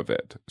aware of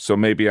it. So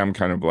maybe I'm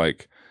kind of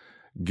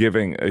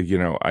giving,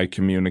 I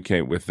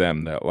communicate with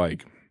them that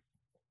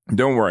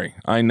don't worry,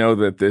 I know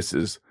that this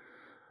is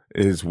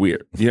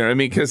weird. You know what I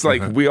mean? Because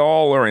we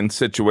all are in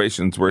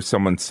situations where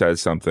someone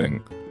says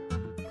something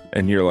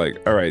and you're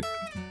like, all right,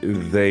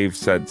 they've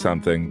said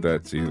something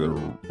that's either,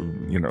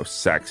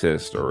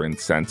 sexist or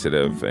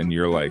insensitive. And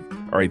you're like,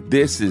 all right,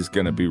 this is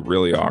going to be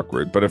really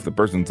awkward. But if the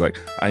person's like,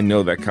 I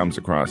know that comes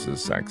across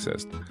as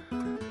sexist,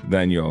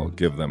 then you'll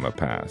give them a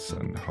pass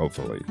and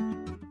hopefully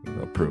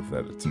they'll prove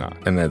that it's not.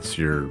 And that's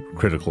your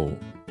critical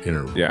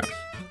interview. Yeah,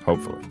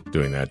 hopefully.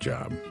 Doing that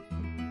job.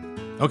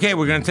 Okay,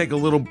 we're going to take a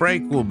little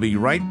break. We'll be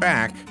right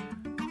back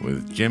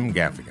with Jim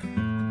Gaffigan.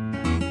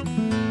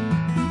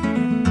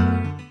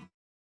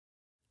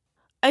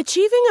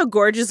 Achieving a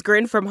gorgeous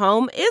grin from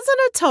home isn't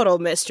a total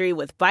mystery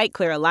with Bite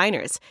Clear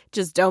aligners.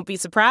 Just don't be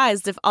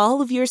surprised if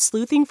all of your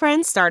sleuthing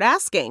friends start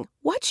asking,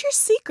 what's your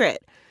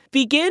secret?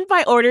 Begin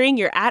by ordering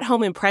your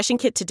at-home impression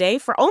kit today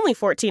for only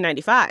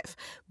 $14.95.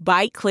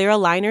 Bite Clear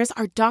aligners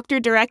are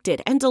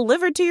doctor-directed and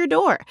delivered to your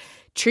door.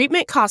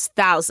 Treatment costs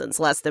thousands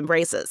less than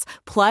braces.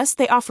 Plus,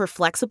 they offer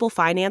flexible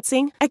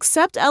financing,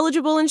 accept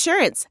eligible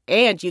insurance,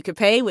 and you can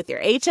pay with your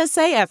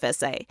HSA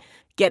FSA.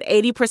 Get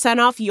 80%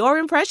 off your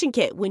impression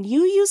kit when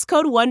you use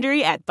code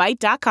WONDERY at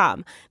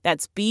Byte.com.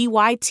 That's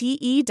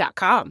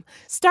BYTE.com.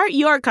 Start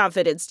your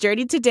confidence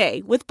journey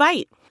today with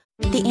Byte.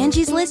 The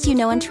Angie's List you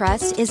know and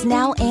trust is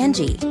now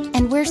Angie,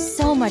 and we're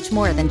so much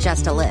more than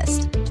just a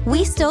list.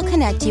 We still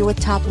connect you with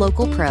top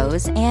local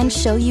pros and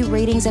show you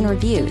ratings and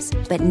reviews,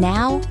 but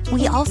now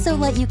we also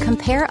let you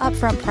compare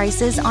upfront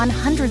prices on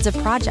hundreds of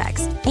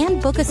projects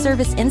and book a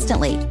service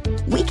instantly.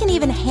 We can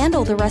even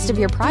handle the rest of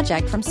your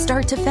project from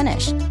start to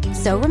finish.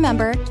 So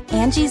remember,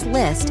 Angie's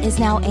List is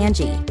now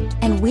Angie,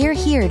 and we're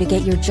here to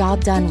get your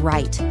job done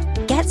right.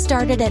 Get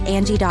started at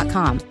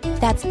Angie.com.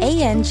 That's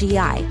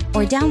ANGI,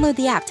 or download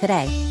the app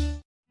today.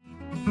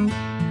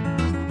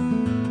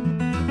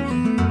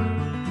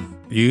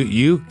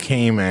 You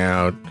came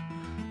out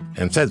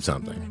and said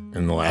something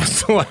in the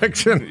last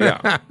election,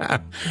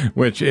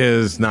 which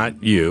is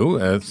not you.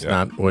 That's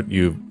not what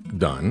you've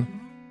done.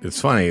 It's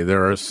funny.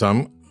 There are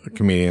some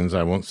comedians,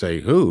 I won't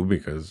say who,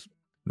 because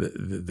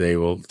they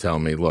will tell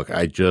me, look,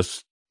 I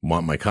just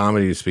want my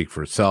comedy to speak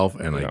for itself,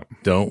 and I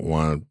don't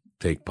want to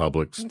take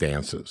public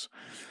stances.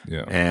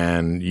 Yeah.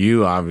 And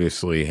you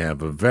obviously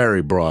have a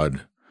very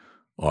broad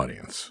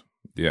audience.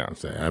 Yeah.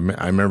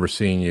 I remember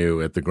seeing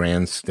you at the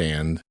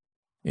grandstand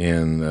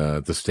in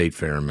the State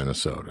Fair in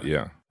Minnesota.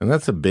 Yeah. And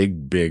that's a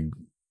big, big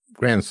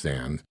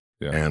grandstand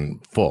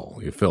and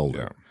full. You filled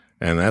it.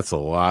 And that's a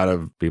lot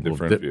of people.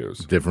 Different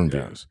views. Different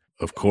views.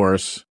 Of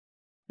course,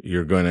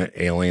 you're going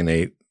to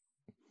alienate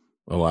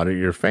a lot of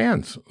your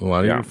fans. A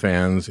lot of your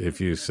fans,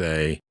 if you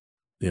say,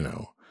 you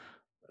know,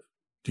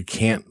 you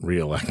can't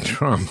reelect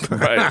Trump.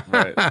 Right.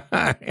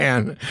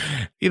 And,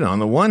 you know, on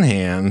the one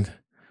hand,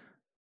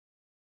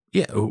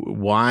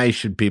 why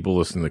should people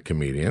listen to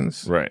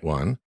comedians? Right.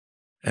 One.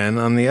 And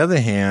on the other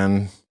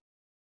hand,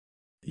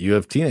 you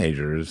have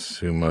teenagers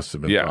who must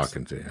have been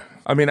talking to you.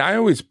 I mean, I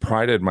always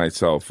prided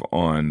myself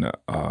on,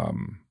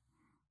 I'm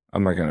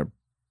not going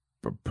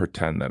to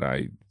pretend that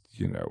I,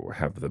 you know,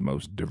 have the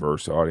most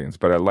diverse audience,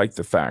 but I like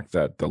the fact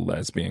that the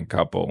lesbian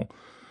couple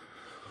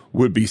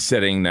would be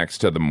sitting next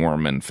to the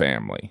Mormon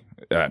family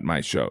at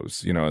my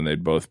shows, you know, and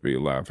they'd both be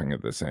laughing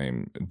at the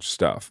same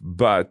stuff.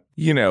 But,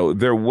 you know,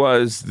 there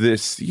was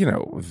this, you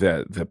know,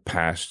 the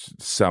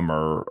past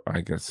summer,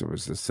 I guess it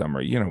was the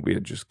summer, you know, we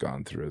had just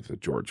gone through the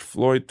George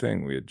Floyd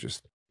thing. We had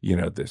just, you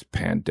know, this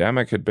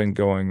pandemic had been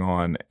going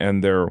on,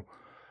 and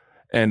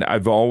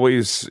I've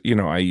always, you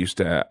know, I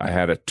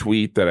had a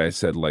tweet that I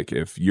said, like,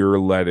 if you're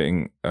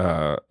letting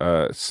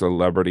a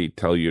celebrity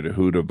tell you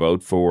who to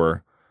vote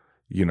for,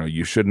 you know,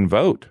 you shouldn't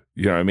vote.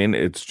 You know what I mean?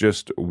 It's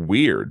just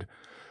weird.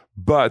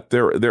 But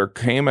there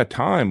came a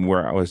time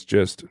where I was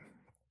just,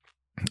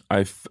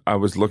 I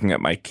was looking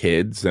at my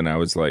kids, and I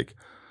was like,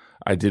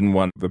 I didn't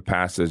want the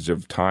passage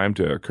of time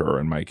to occur.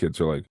 And my kids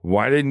are like,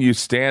 why didn't you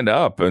stand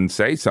up and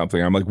say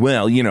something? I'm like,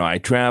 well, you know, I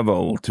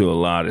travel to a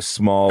lot of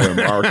smaller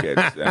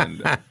markets,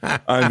 and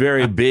I'm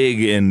very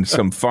big in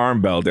some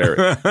farm belt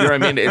area. You know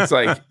what I mean? It's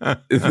like,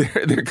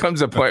 there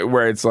comes a point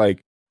where it's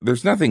like,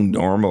 there's nothing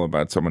normal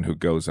about someone who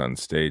goes on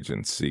stage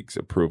and seeks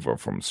approval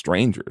from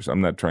strangers.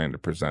 I'm not trying to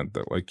present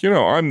that, like, you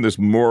know, I'm this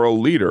moral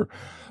leader.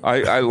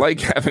 I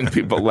like having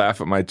people laugh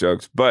at my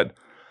jokes, but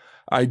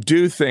I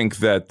do think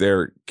that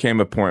there came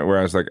a point where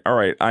I was like, all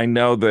right, I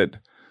know that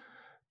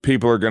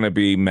people are going to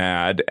be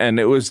mad. And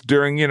it was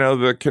during, you know,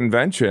 the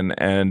convention,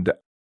 and,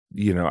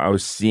 you know, I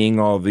was seeing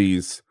all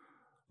these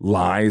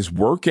lies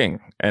working,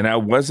 and I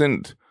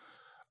wasn't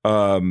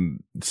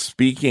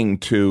speaking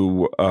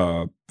to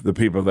the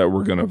people that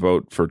were going to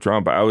vote for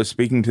Trump. I was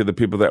speaking to the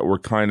people that were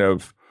kind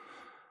of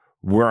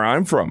where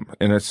I'm from,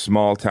 in a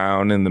small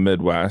town in the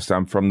Midwest.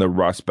 I'm from the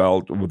Rust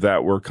Belt,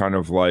 that were kind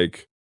of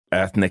like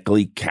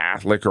ethnically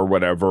Catholic or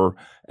whatever.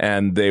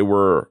 And they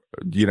were,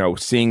 you know,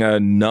 seeing a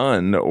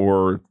nun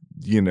or,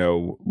 you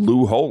know,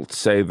 Lou Holtz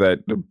say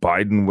that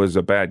Biden was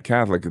a bad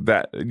Catholic,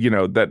 that, you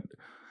know, that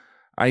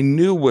I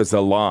knew was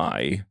a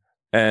lie.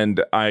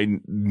 And I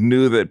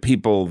knew that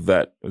people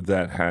that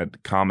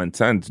had common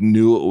sense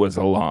knew it was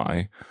a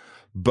lie,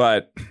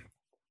 but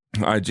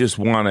I just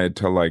wanted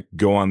to, like,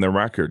 go on the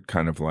record,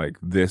 kind of like,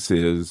 this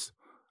is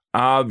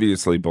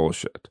obviously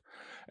bullshit.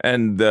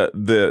 And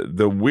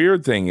the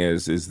weird thing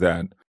is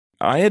that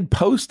I had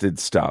posted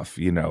stuff,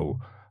 you know,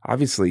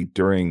 obviously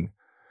during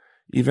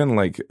even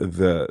like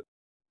the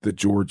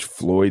George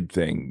Floyd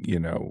thing, you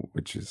know,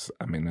 which is,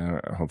 I mean,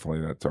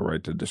 hopefully that's all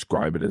right to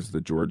describe it as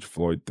the George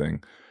Floyd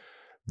thing.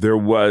 There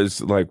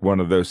was like one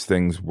of those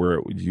things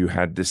where you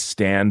had to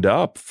stand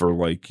up for,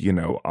 like, you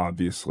know,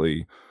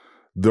 obviously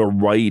the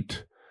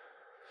right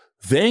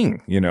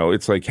thing. You know,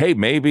 it's like, hey,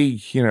 maybe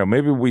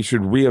we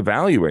should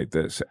reevaluate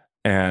this.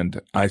 And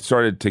I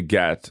started to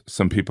get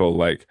some people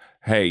like,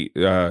 hey,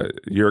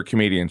 you're a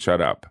comedian, shut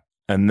up.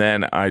 And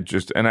then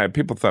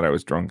people thought I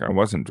was drunk. I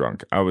wasn't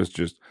drunk.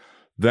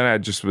 Then I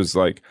just was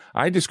like,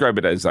 I describe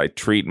it as I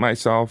treat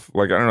myself.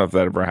 Like, I don't know if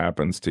that ever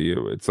happens to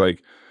you. It's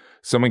like,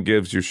 someone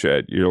gives you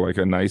shit, you're like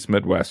a nice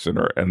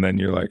Midwesterner, and then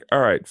you're like,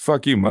 all right,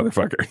 fuck you,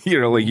 motherfucker. You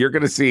know, like, you're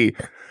going to see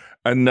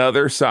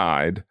another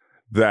side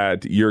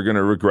that you're going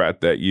to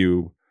regret that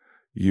you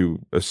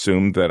you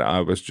assumed that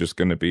I was just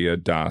going to be a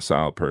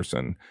docile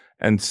person.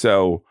 And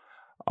so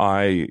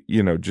I,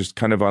 just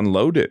kind of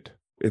unloaded.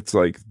 It's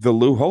like the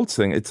Lou Holtz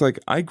thing. It's like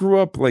I grew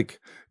up like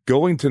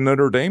going to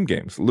Notre Dame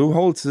games. Lou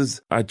Holtz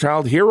is a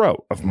child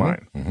hero of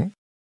mine.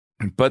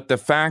 Mm-hmm. But the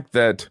fact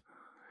that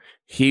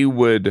he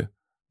would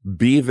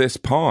be this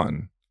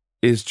pawn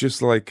is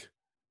just like,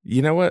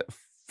 you know what?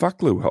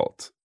 Fuck Lou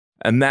Holtz.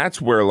 And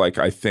that's where, like,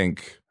 I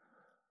think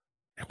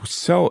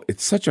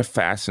it's such a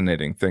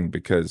fascinating thing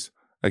because,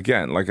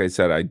 again, like I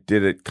said, I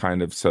did it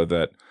kind of so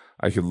that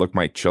I could look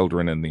my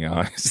children in the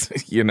eyes,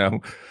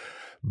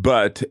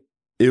 But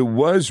it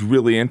was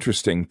really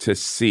interesting to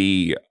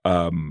see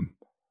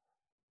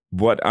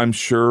what I'm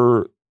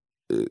sure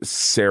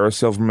Sarah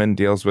Silverman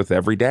deals with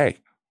every day.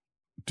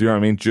 Do you know what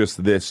I mean?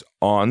 Just this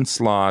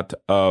onslaught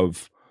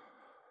of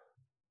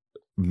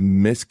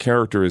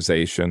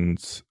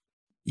mischaracterizations.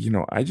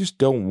 I just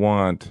don't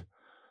want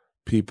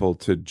people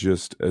to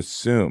just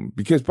assume.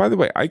 Because, by the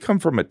way, I come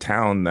from a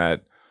town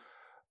that,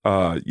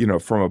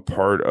 from a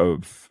part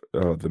of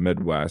the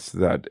Midwest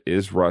that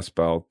is Rust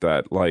Belt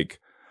that, like,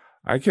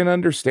 I can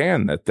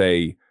understand that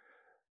they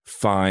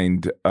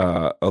find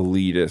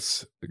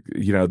elitists,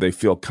 they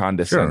feel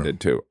condescended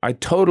to. I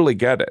totally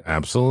get it.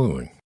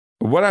 Absolutely.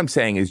 What I'm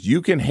saying is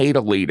you can hate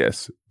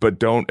elitists, but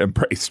don't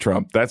embrace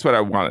Trump. That's what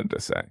I wanted to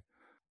say.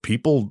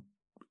 People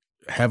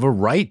have a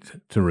right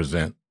to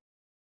resent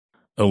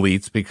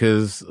elites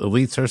because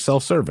elites are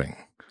self-serving.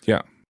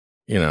 Yeah.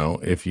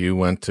 If you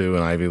went to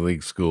an Ivy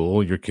League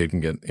school, your kid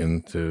can get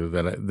into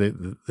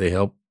that. They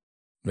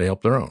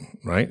help their own,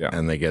 right? Yeah.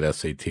 And they get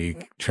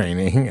SAT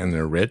training and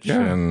they're rich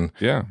and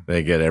yeah.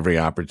 They get every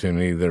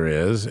opportunity there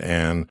is.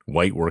 And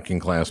white working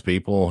class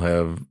people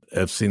have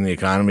seen the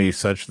economy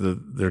such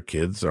that their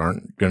kids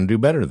aren't going to do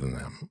better than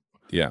them.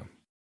 Yeah.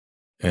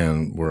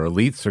 And where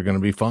elites are going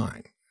to be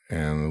fine.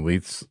 And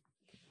elites,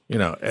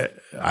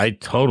 I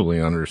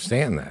totally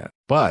understand that.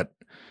 But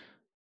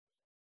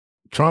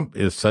Trump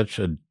is such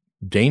a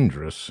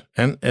dangerous,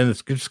 and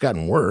it's just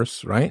gotten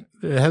worse, right?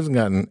 It hasn't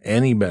gotten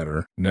any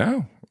better.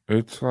 No,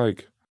 it's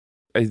like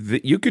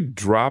you could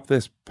drop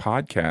this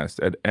podcast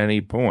at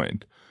any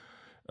point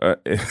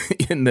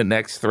in the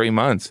next 3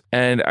 months.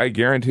 And I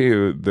guarantee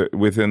you that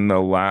within the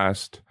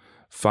last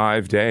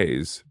 5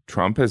 days,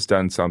 Trump has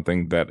done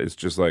something that is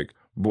just like,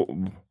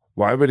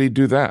 why would he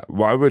do that?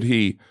 Why would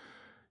he,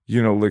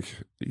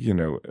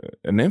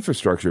 an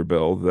infrastructure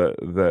bill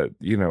that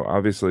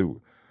obviously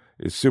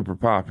is super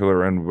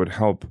popular and would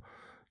help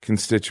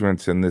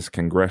constituents in this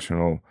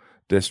congressional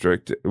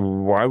district.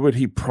 Why would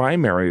he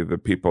primary the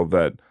people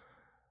that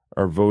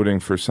are voting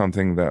for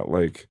something that,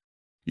 like,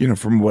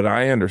 from what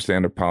I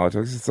understand of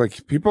politics, it's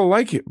like people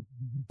like it.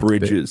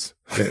 Bridges.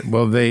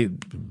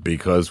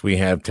 Because we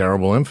have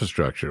terrible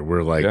infrastructure.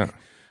 We're like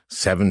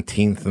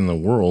 17th in the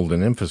world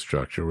in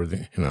infrastructure.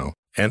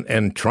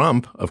 And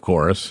Trump, of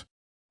course,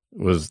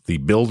 was the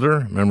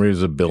builder. Remember, he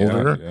was a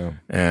builder. Yeah.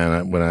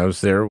 And when I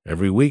was there,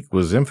 every week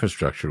was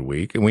infrastructure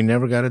week, and we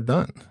never got it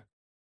done.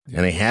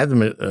 And he had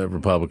the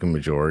Republican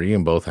majority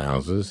in both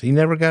houses. He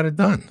never got it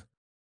done.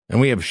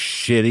 And we have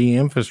shitty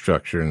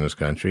infrastructure in this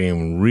country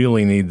and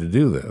really need to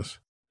do this.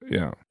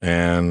 Yeah.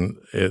 And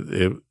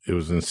it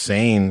was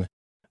insane.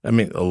 I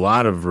mean, a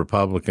lot of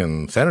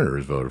Republican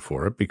senators voted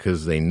for it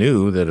because they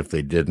knew that if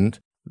they didn't,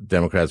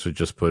 Democrats would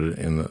just put it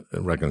in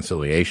the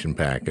reconciliation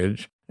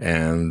package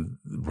and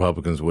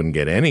Republicans wouldn't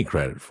get any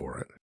credit for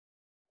it.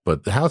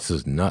 But the House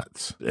is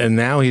nuts. And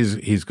now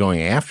he's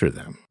going after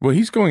them. Well,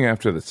 he's going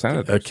after the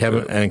senators.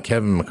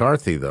 Kevin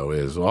McCarthy, though,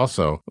 is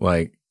also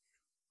like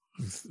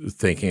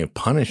thinking of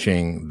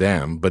punishing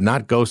them, but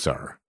not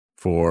Gosar,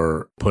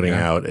 for putting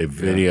out a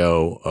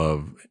video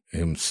of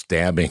him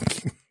stabbing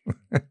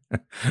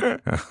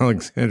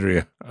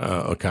Alexandria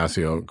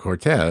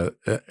Ocasio-Cortez.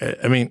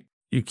 I mean,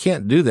 you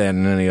can't do that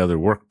in any other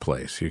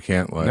workplace. You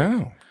can't,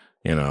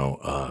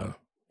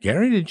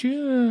 Gary, did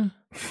you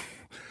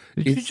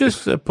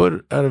just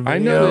put out a video? I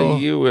know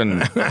that you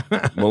and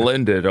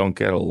Melinda don't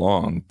get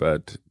along,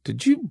 but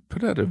did you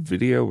put out a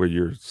video where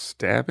you're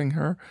stabbing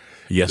her?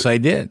 Yes, I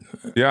did.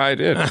 Yeah, I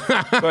did.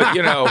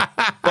 But,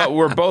 but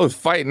we're both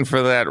fighting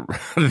for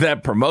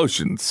that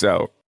promotion,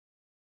 so.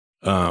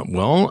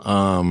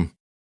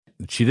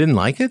 She didn't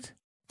like it?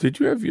 Did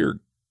you have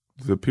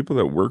the people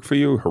that work for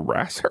you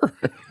harass her?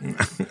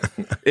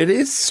 It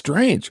is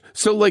strange.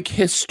 So, like,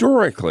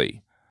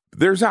 historically,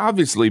 there's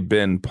obviously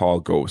been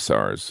Paul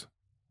Gosars,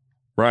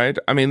 right?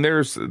 I mean,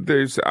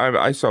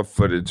 I saw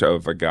footage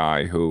of a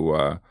guy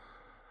who,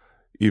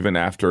 even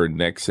after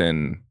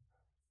Nixon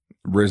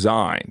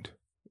resigned,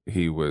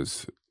 he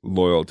was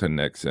loyal to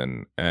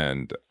Nixon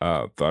and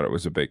thought it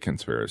was a big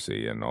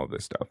conspiracy and all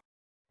this stuff.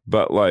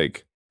 But,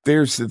 like,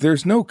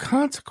 there's no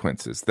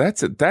consequences.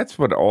 That's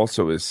what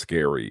also is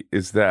scary,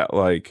 is that,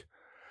 like,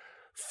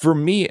 for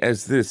me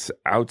as this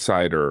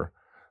outsider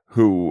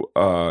who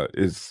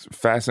is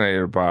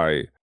fascinated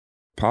by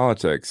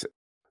politics,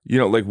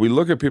 like, we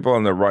look at people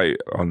on the right,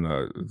 on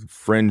the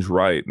fringe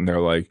right, and they're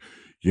like,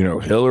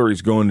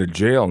 Hillary's going to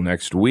jail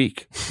next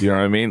week. You know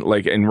what I mean?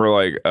 Like, and we're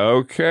like,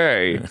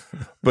 okay.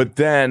 But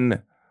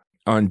then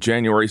on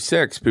January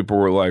 6th, people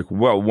were like,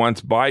 well,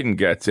 once Biden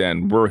gets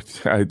in,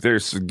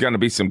 there's going to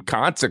be some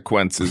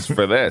consequences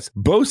for this.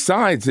 Both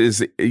sides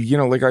is,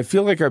 I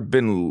feel like I've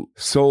been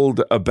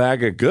sold a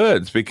bag of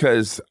goods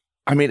because,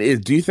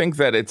 do you think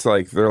that it's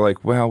like, they're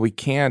like, well, we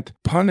can't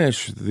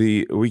criminalize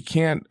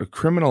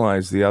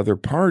the other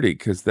party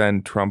because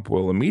then Trump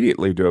will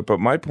immediately do it. But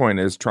my point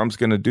is Trump's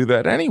going to do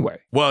that anyway.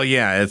 Well,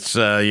 yeah, it's,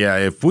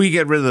 if we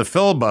get rid of the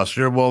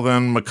filibuster, well,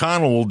 then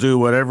McConnell will do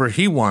whatever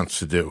he wants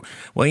to do.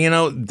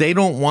 Well, they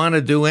don't want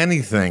to do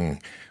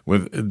anything.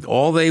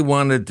 All they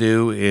want to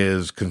do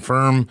is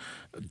confirm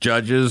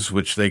judges,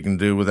 which they can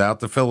do without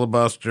the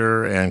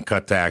filibuster, and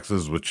cut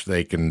taxes, which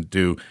they can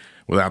do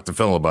without the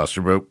filibuster,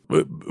 but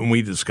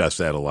we discuss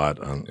that a lot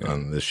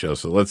on this show.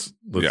 So let's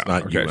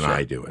not you and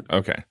I do it.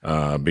 Okay.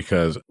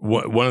 Because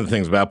one of the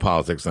things about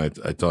politics, and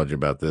I told you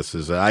about this,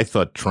 is that I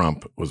thought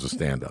Trump was a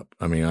stand-up.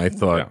 I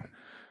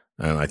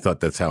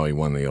thought that's how he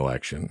won the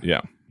election.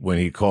 Yeah. When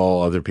he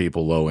called other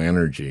people low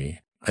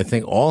energy, I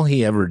think all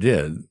he ever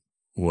did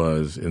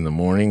was in the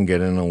morning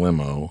get in a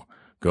limo,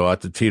 go out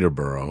to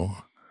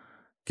Teterboro,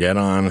 get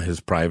on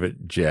his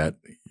private jet,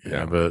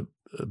 have a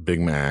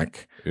Big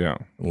Mac,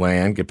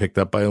 land, get picked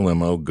up by a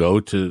limo, go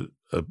to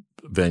a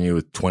venue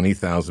with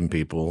 20,000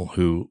 people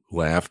who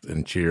laughed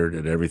and cheered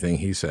at everything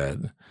he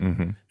said.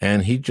 Mm-hmm.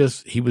 And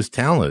he was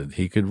talented.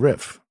 He could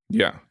riff.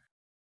 Yeah.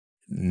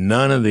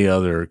 None of the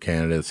other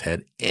candidates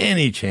had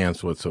any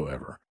chance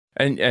whatsoever.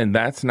 And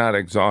that's not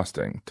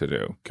exhausting to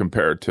do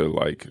compared to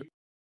like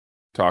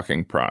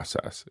talking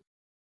process.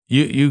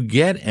 You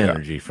get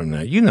energy from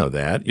that. You know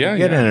that. You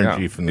get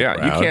energy from the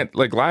crowd. You can't,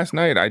 like last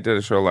night, I did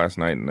a show last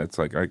night and it's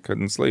like I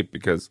couldn't sleep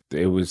because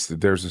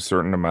there's a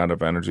certain amount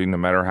of energy, no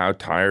matter how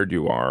tired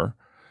you are,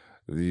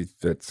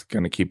 that's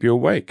going to keep you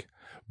awake.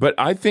 But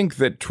I think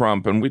that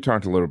Trump, and we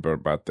talked a little bit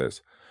about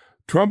this,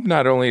 Trump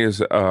not only is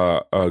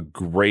a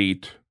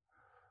great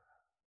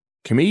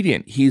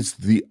comedian, he's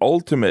the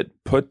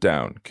ultimate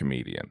put-down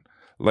comedian.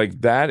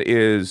 Like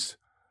that's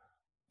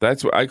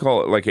what I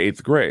call it, like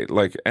eighth grade.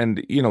 Like,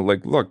 and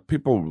look,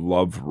 people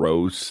love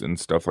roasts and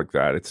stuff like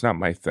that. It's not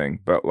my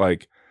thing, but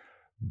like,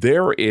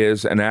 there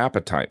is an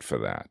appetite for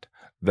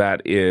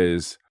that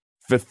is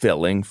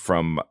fulfilling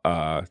from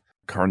a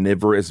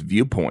carnivorous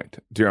viewpoint.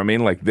 Do you know what I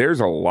mean? Like, there's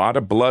a lot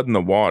of blood in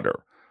the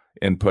water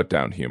in put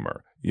down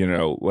humor.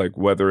 Like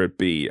whether it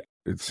be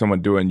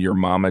someone doing your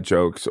mama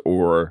jokes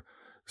or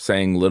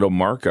saying Little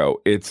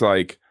Marco, it's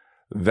like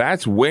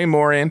that's way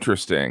more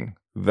interesting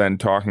than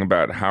talking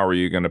about how are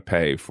you going to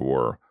pay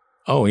for.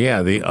 Oh,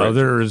 yeah. The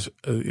others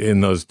in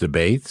those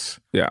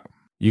debates. Yeah.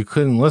 You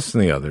couldn't listen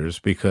to the others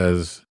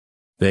because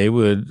they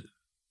would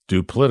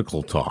do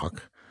political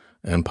talk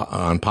and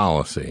on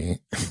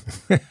policy.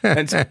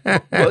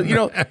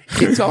 Well,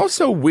 it's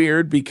also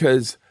weird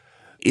because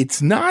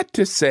it's not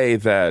to say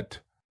that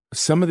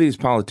some of these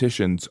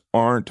politicians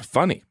aren't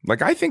funny.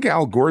 Like, I think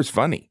Al Gore's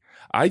funny.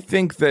 I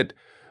think that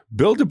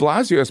Bill de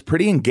Blasio is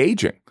pretty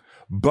engaging.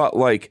 But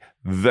like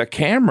the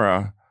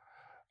camera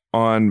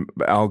on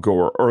Al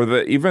Gore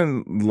or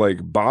even like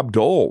Bob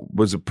Dole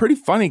was a pretty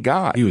funny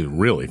guy. He was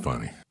really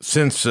funny.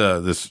 Since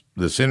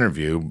this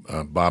interview,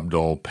 Bob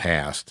Dole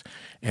passed,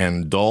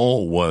 and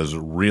Dole was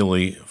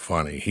really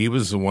funny. He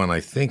was the one,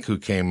 I think, who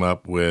came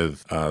up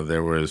with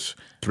there was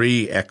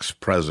 3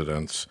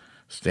 ex-presidents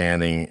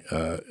standing,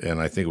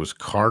 and I think it was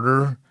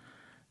Carter,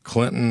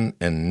 Clinton,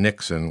 and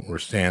Nixon were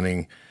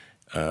standing.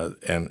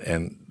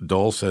 And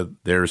Dole said,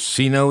 "There's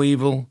see no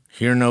evil,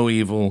 hear no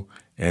evil,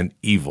 and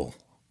evil."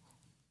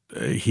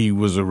 He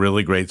was a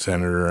really great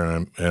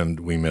senator, and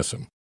we miss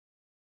him.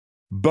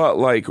 But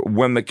like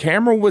when the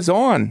camera was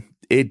on,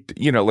 it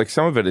like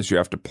some of it is you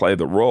have to play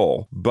the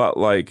role. But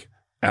like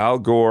Al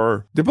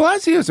Gore, de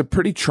Blasio is a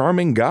pretty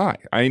charming guy.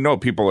 I know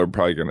people are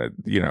probably gonna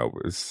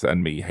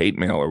send me hate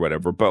mail or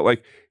whatever, but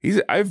like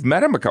I've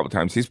met him a couple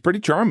times. He's pretty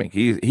charming.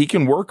 He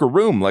can work a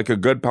room like a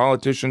good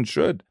politician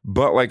should.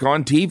 But like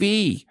on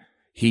TV,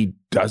 he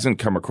doesn't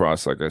come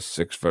across like a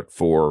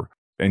 6'4"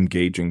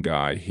 engaging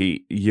guy.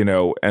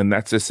 And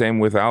that's the same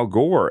with Al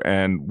Gore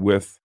and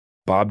with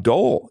Bob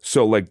Dole.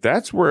 So like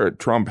that's where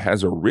Trump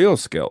has a real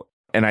skill.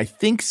 And I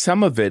think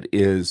some of it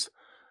is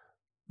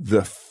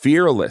the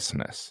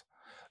fearlessness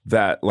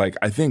that like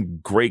I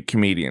think great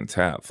comedians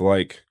have.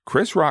 Like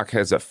Chris Rock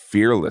has a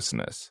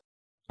fearlessness.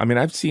 I mean,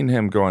 I've seen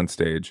him go on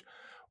stage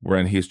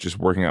when he's just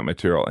working out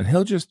material and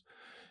he'll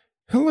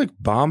like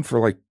bomb for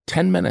like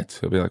 10 minutes.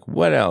 He'll be like,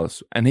 what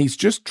else? And he's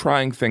just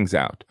trying things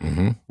out.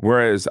 Mm-hmm.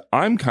 Whereas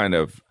I'm kind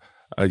of,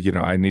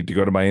 I need to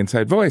go to my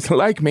inside voice.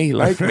 Like me.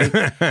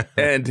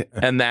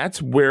 and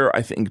that's where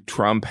I think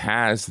Trump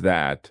has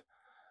that.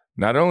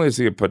 Not only is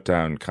he a put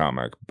down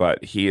comic,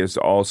 but he is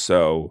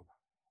also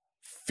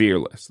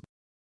fearless.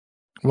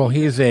 Well,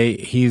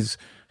 he's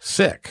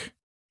sick.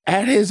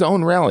 At his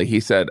own rally, he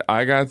said,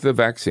 I got the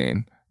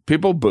vaccine.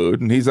 People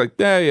booed. And he's like,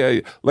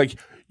 yeah. Like,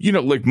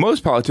 like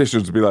most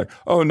politicians would be like,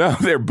 oh, no,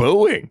 they're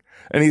booing.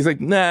 And he's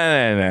like,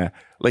 nah.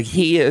 Like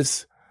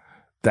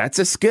that's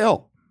a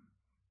skill.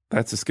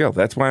 That's a skill.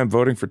 That's why I'm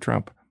voting for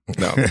Trump.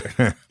 No.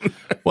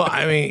 Well,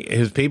 I mean,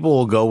 his people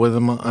will go with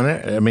him on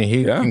it. I mean,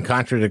 he can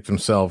contradict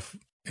himself.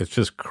 It's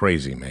just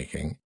crazy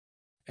making.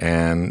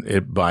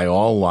 And by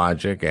all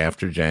logic,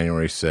 after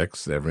January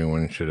 6th,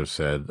 everyone should have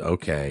said,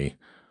 okay,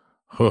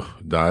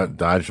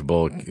 dodge the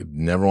bullet.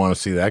 Never want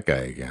to see that guy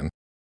again.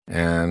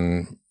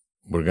 And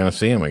we're going to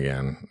see him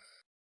again.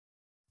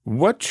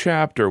 What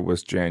chapter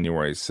was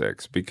January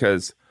 6th?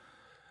 Because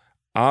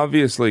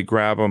obviously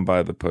Grab Him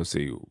by the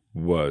Pussy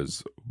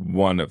was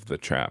one of the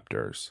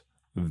chapters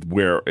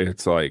where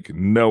it's like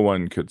no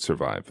one could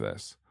survive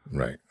this.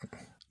 Right.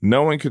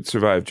 No one could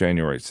survive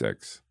January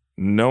 6th.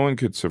 No one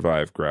could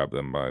survive Grab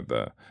Them by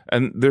the...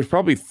 And there's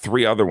probably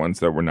 3 other ones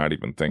that we're not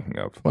even thinking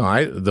of.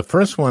 Well, the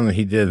first one that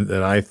he did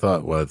that I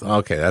thought was,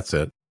 okay, that's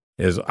it,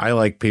 is I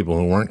like people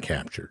who weren't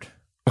captured.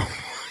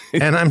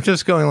 And I'm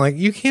just going like,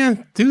 you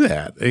can't do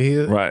that.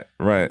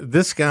 Right.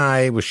 This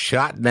guy was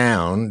shot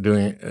down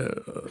doing...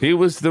 he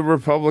was the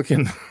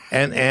Republican...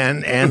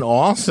 and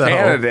also...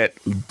 candidate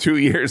 4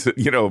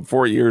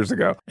 years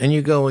ago. And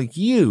you go like,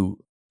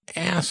 you...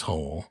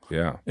 asshole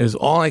is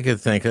all I could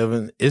think of,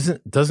 and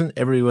doesn't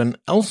everyone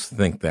else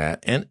think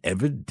that? And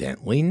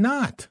evidently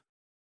not.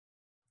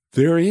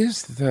 There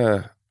is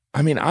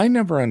I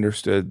never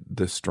understood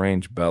the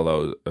strange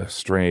bedfellows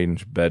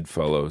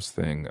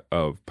thing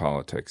of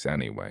politics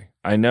anyway.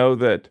 I know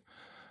that,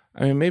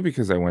 maybe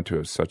because I went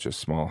to such a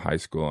small high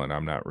school and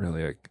I'm not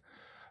really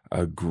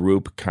a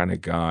group kind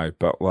of guy,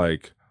 but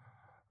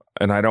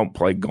and I don't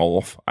play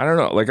golf. I don't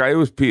know. I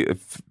always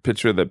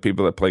picture that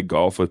people that play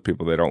golf with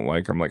people they don't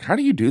like. I'm like, how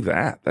do you do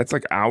that? That's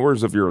like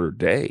hours of your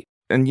day.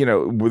 And,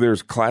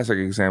 there's classic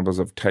examples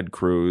of Ted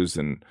Cruz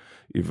and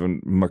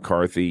even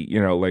McCarthy,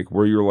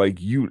 where you're like,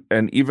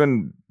 and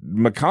even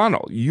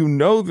McConnell,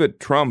 that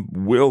Trump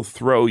will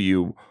throw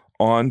you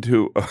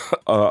onto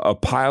a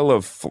pile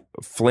of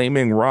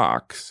flaming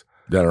rocks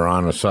that are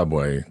on a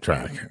subway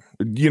track,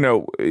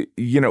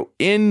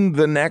 in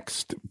the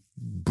next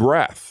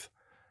breath.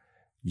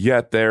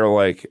 Yet they're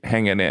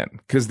hanging in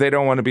because they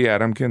don't want to be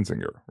Adam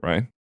Kinzinger,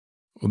 right?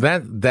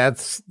 Well,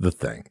 that's the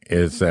thing,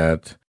 is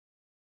that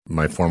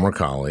my former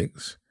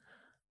colleagues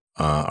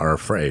are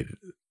afraid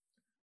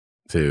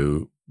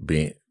to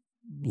be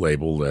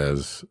labeled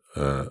as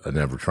a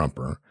never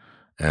Trumper,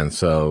 and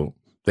so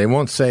they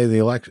won't say the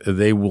election.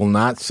 They will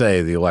not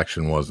say the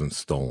election wasn't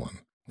stolen,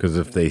 because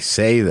if they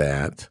say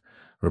that,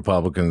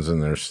 Republicans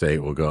in their state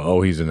will go,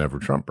 "Oh, he's a never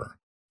Trumper."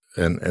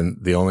 And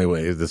the only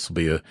way, this will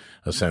be a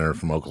senator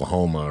from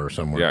Oklahoma or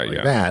somewhere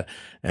that,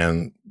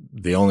 and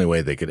the only way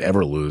they could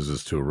ever lose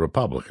is to a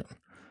Republican,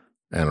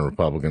 and a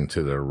Republican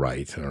to their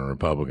right, and a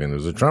Republican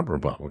who's a Trump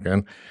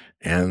Republican,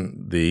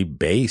 and the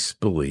base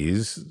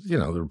believes,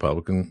 the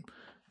Republican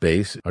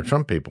base are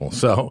Trump people.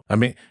 So,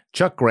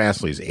 Chuck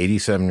Grassley's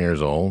 87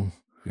 years old,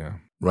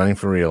 running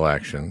for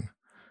re-election.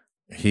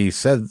 He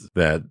said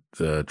that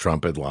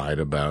Trump had lied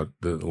about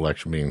the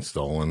election being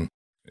stolen.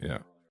 Yeah.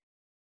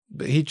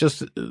 He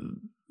just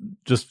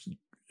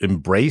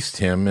embraced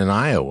him in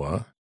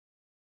Iowa.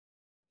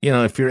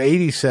 If you're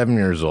 87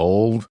 years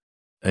old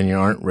and you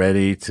aren't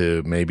ready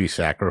to maybe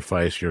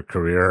sacrifice your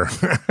career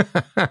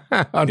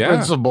on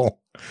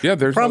principle,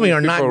 there's probably are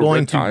not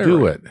going to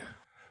do it.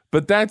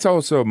 But that's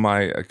also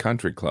my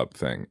country club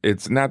thing.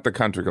 It's not the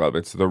country club.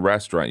 It's the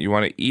restaurant. You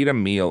want to eat a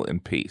meal in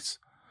peace.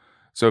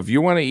 So if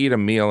you want to eat a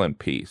meal in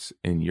peace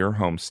in your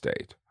home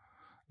state,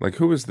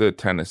 who was the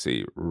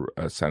Tennessee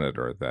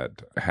senator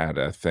that had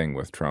a thing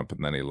with Trump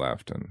and then he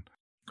left?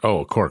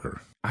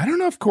 Corker. I don't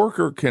know if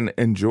Corker can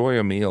enjoy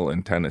a meal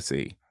in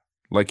Tennessee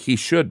like he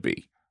should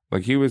be.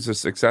 He was a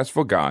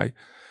successful guy.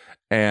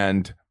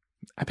 And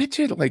I bet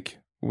you,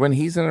 when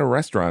he's in a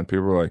restaurant,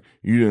 people are like,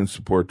 you didn't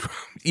support Trump.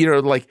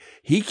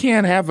 He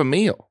can't have a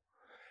meal.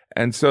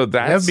 And so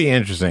that'd be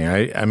interesting.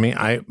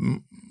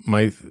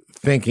 My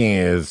thinking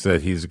is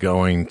that he's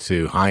going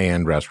to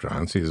high-end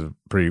restaurants. He's a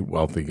pretty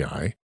wealthy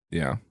guy.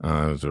 Yeah.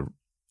 He's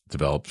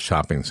developed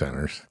shopping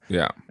centers.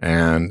 Yeah.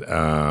 And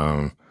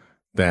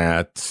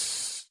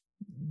that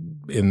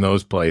in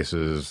those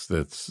places,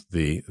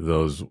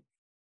 those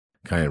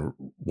kind of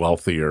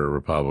wealthier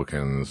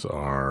Republicans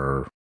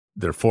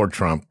they're for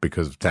Trump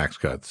because of tax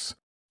cuts,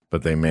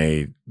 but they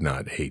may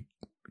not hate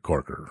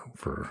Corker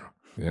for...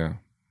 Yeah.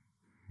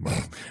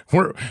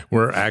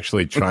 We're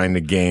actually trying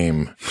to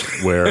game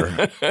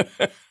where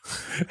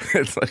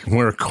it's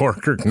where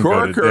Corker can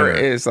go to dinner. Corker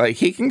is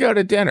he can go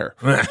to dinner.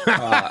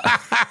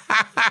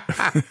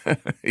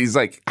 He's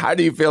like, how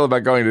do you feel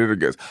about going to dinner? He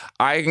goes,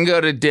 I can go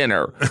to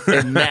dinner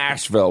in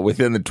Nashville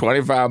within the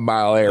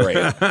 25-mile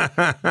area,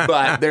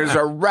 but there's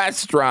a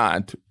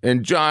restaurant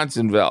in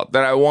Johnsonville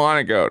that I want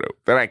to go to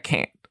that I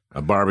can't.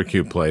 A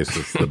barbecue place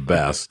that's the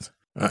best.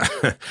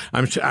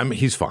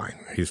 He's fine.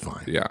 He's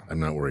fine. Yeah,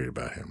 I'm not worried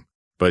about him.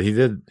 But he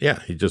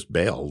just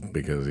bailed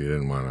because he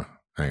didn't want to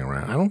hang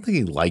around. I don't think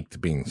he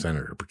liked being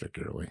senator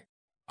particularly.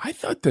 I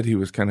thought that he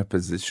was kind of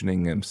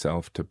positioning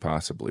himself to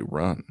possibly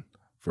run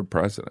for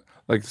president.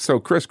 So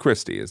Chris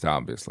Christie is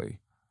obviously.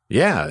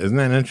 Yeah, isn't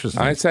that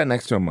interesting? I sat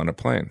next to him on a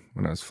plane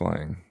when I was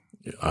flying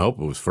I hope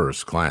it was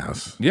first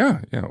class.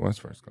 Yeah, it was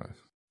first class.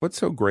 What's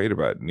so great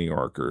about New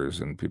Yorkers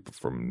and people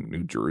from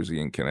New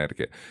Jersey and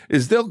Connecticut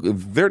is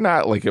they're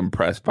not like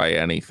impressed by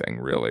anything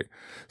really.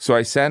 So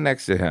I sat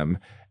next to him,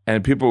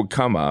 and people would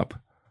come up,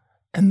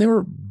 and they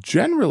were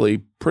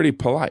generally pretty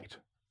polite.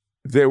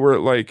 They were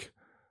like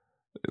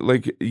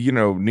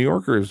New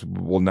Yorkers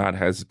will not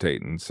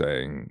hesitate in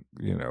saying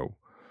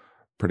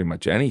pretty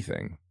much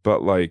anything,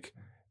 but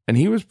and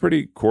he was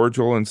pretty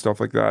cordial and stuff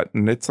like that.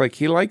 And it's like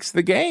he likes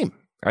the game.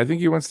 I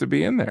think he wants to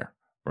be in there.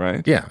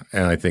 Right. Yeah,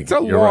 and I think it's a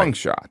long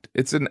shot.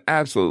 It's an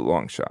absolute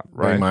long shot.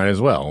 Right. They might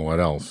as well. What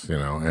else?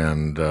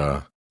 And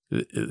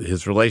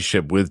his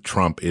relationship with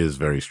Trump is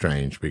very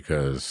strange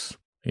because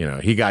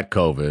he got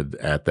COVID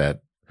at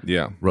that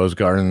Rose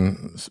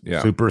Garden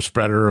super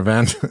spreader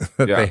event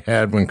that they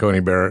had when Coney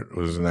Barrett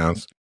was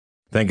announced.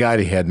 Thank God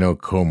he had no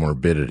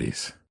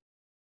comorbidities.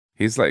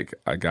 He's like,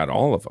 I got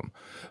all of them,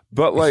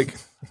 but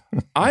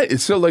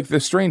the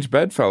strange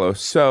bedfellow.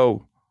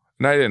 So.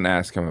 And I didn't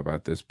ask him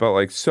about this,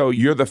 but so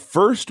you're the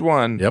first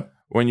one. Yep.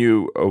 When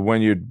you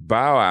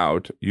bow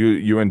out,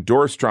 you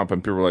endorse Trump,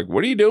 and people are like,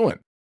 "What are you doing?"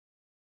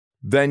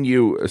 Then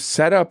you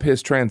set up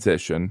his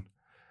transition.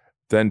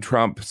 Then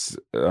Trump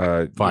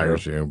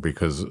fires you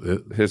because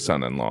his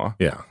son-in-law.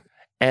 Yeah.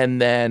 And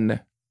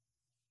then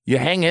you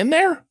hang in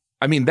there.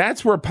 I mean,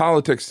 that's where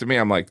politics to me.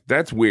 I'm like,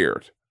 that's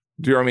weird.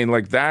 Do you know what I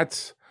mean?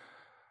 That's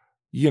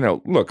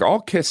look,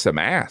 I'll kiss some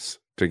ass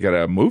to get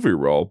a movie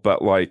role,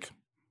 but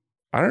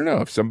I don't know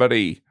if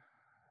somebody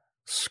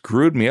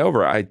screwed me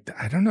over. I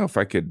don't know if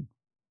I could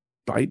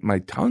bite my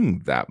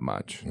tongue that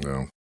much.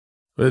 No.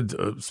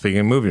 But speaking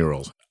of movie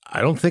roles,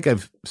 I don't think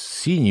I've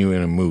seen you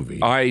in a movie.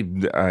 I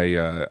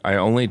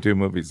only do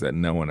movies that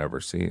no one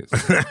ever sees.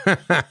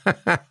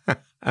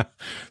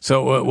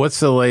 So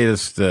what's the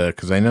latest?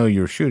 Because I know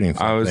you were shooting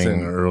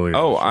something earlier.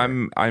 Oh,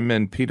 I'm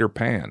in Peter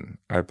Pan.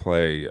 I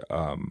play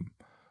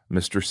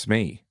Mr.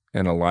 Smee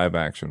in a live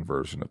action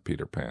version of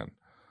Peter Pan.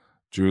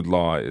 Jude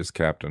Law is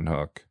Captain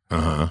Hook,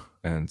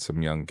 and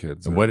some young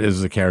kids. What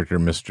is the character,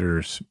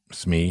 Mr.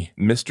 Smee?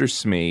 Mr.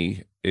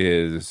 Smee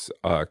is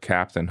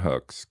Captain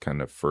Hook's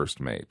kind of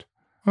first mate.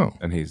 Oh.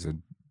 And he's a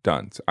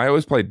dunce. I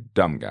always play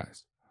dumb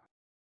guys.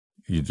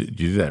 You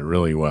do that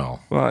really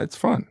well. Well, it's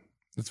fun.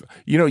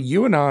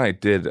 You and I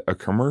did a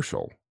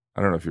commercial.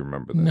 I don't know if you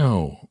remember that.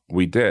 No.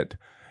 We did.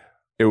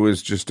 It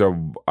was just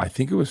I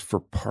think it was for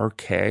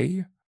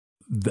Parquet.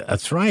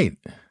 That's right.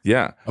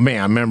 Yeah. I mean,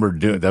 I remember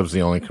that was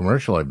the only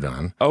commercial I've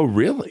done. Oh,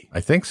 really? I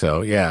think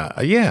so.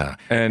 Yeah. Yeah.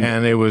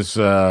 And it was,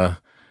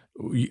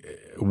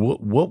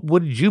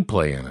 what did you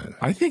play in it?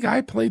 I think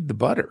I played the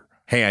butter.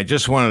 Hey, I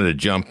just wanted to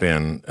jump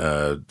in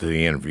to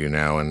the interview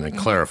now and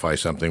clarify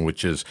something,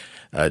 which is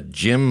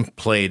Jim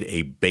played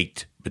a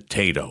baked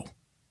potato.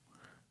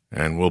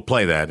 And we'll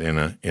play that in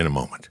a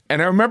moment.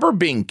 And I remember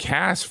being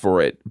cast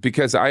for it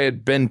because I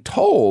had been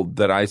told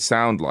that I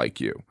sound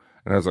like you.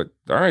 And I was like,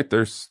 all right,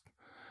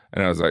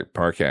 and I was like,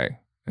 Parquet.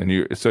 And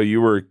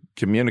you were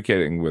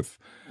communicating with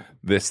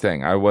this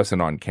thing. I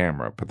wasn't on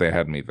camera, but they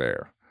had me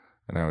there.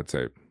 And I would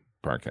say,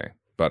 Parquet,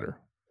 butter.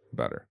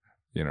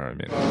 You know what I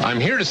mean? I'm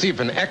here to see if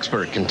an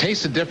expert can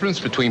taste the difference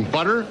between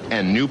butter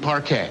and new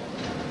Parquet.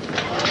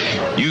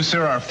 You,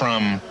 sir, are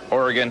from?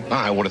 Oregon.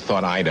 I would have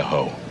thought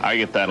Idaho. I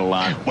get that a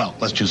lot. Well,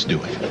 let's just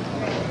do it.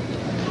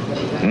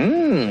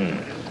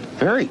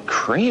 Very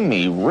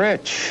creamy,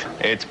 rich.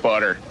 It's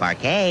butter.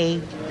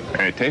 Parquet.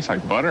 Hey, it tastes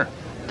like butter.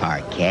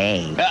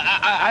 Parquet.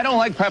 I don't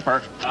like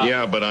pepper.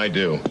 Yeah, but I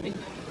do.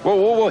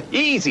 Whoa,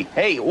 easy.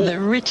 Hey. Whoa. The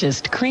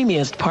richest,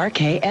 creamiest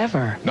Parquet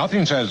ever.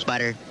 Nothing says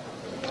butter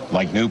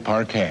like new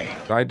Parquet.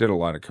 I did a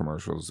lot of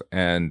commercials,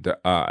 and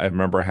I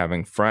remember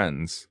having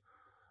friends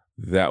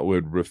that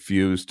would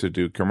refuse to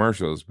do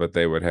commercials, but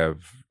they would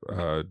have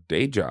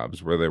day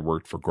jobs where they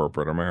worked for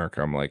corporate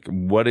America. I'm like,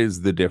 what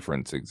is the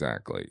difference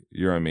exactly?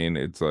 You know what I mean?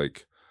 It's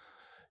like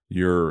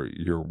you're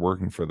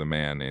working for the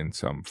man in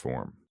some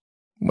form.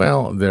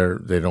 Well,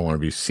 they don't want to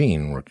be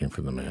seen working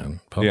for the man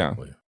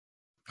publicly. Yeah.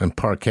 And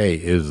Parquet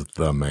is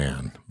the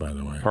man, by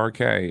the way.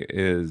 Parquet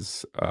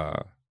is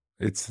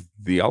it's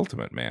the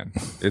ultimate man.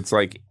 It's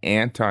like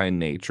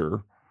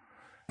anti-nature.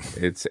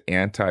 It's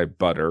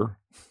anti-butter.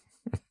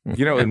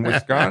 In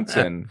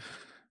Wisconsin,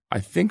 I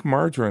think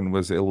margarine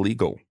was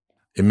illegal.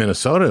 In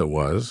Minnesota, it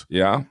was.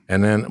 Yeah.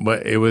 And then,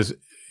 but it was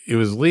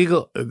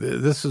legal.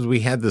 We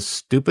had this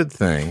stupid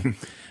thing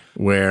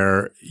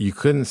where you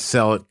couldn't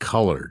sell it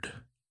colored.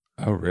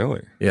 Oh,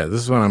 really? Yeah.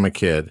 This is when I'm a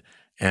kid.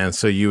 And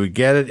so you would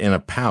get it in a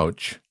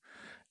pouch,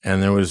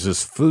 and there was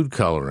this food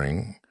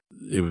coloring.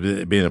 It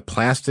would be in a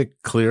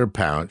plastic clear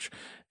pouch,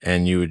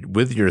 and you would,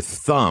 with your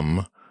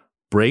thumb,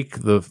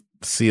 break the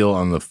seal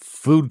on the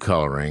food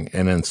coloring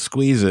and then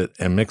squeeze it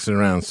and mix it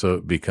around so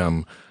it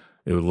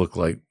would look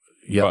like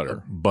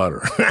butter.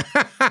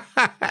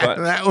 But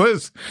that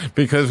was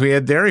because we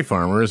had dairy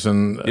farmers,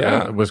 and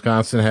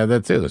Wisconsin had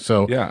that too.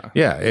 So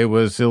it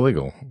was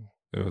illegal.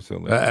 It was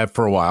illegal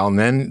for a while, and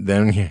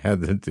then you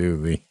had to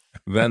do the.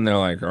 Then they're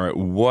like, all right,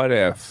 what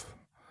if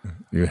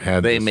you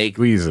had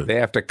squeeze it? They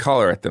have to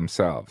color it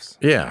themselves.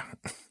 Yeah.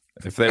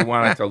 If they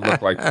want it to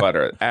look like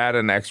butter, add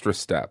an extra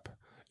step,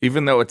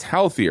 even though it's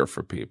healthier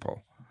for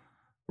people,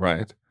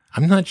 right?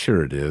 I'm not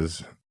sure it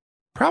is.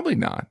 Probably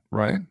not,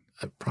 right?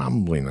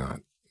 Probably not,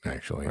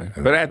 actually. Right.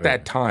 But at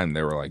that time,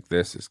 they were like,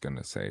 this is going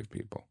to save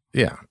people.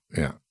 Yeah,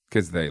 yeah.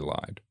 Because they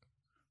lied.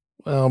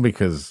 Well,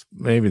 because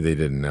maybe they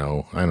didn't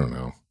know. I don't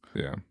know.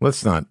 Yeah.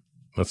 Let's not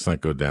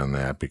go down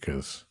that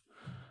because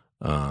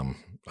I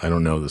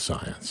don't know the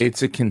science.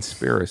 It's a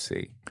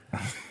conspiracy.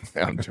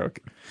 I'm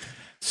joking.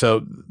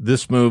 So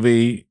this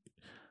movie,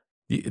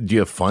 do you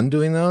have fun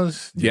doing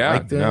those? Do you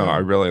like doing no, them? I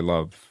really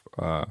love.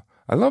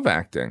 I love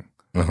acting.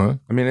 Uh-huh.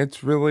 I mean,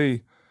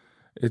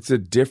 it's a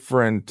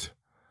different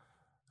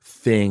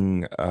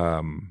thing.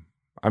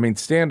 I mean,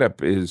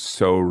 stand-up is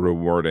so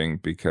rewarding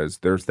because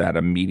there's that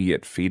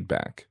immediate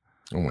feedback.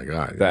 Oh my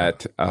God!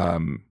 That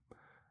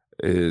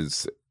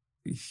is,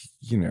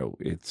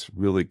 it's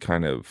really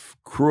kind of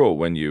cruel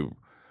when you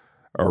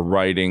are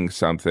writing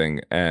something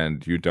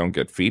and you don't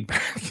get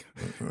feedback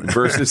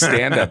versus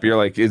stand-up. You're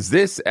like, is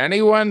this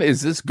anyone?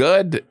 Is this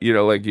good?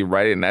 Like you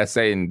write an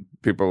essay and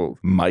people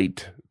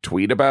might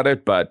tweet about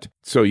it. But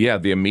so, yeah,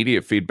 the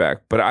immediate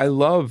feedback. But I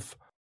love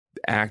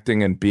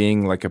acting and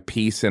being like a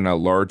piece in a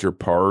larger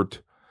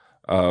part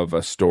of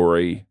a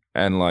story.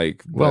 And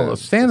like,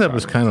 stand-up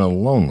is kind of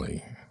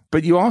lonely.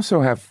 But you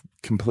also have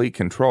complete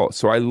control.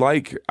 So I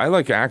like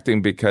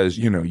acting because,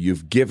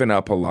 you've given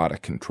up a lot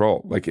of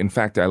control. Like, in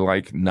fact, I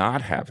like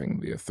not having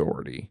the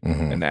authority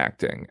in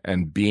acting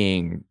and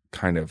being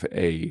kind of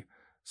a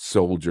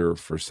soldier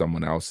for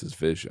someone else's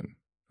vision.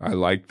 I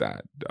like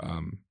that.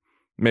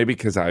 Maybe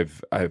because I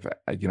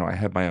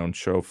had my own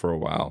show for a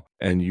while,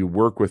 and you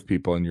work with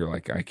people and you're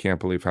like, I can't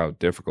believe how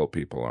difficult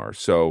people are.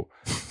 So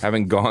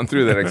having gone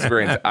through that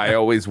experience, I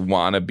always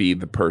want to be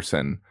the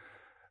person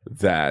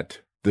that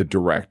the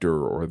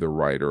director or the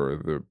writer or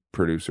the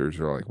producers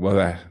are like, well,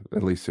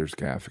 at least there's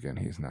Gaffigan.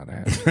 He's not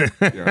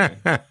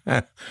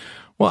a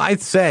Well,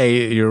 I'd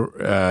say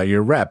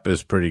your rep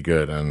is pretty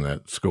good on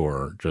that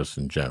score, just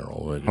in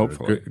general. You're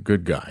hopefully. A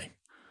good guy.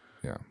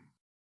 Yeah.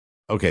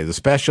 Okay, the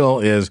special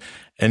is,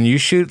 and you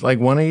shoot like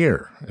one a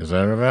year. Is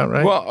that about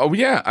right? Well,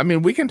 yeah. I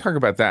mean, we can talk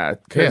about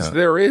that because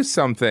there is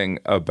something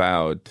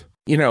about,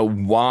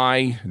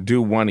 why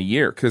do one a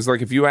year? Because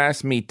like if you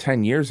asked me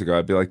 10 years ago,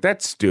 I'd be like,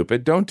 that's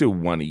stupid. Don't do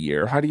one a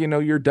year. How do you know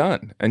you're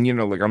done? And,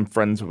 like I'm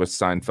friends with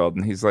Seinfeld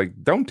and he's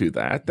like, don't do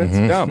that. That's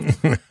dumb.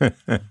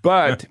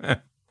 But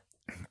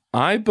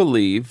I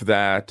believe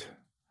that,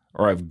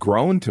 or I've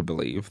grown to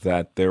believe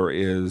that there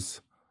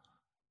is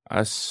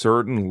a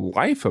certain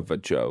life of a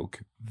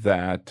joke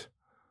that,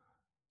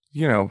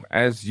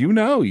 as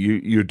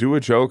you do a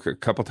joke a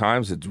couple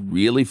times, it's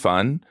really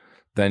fun.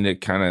 Then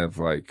it kind of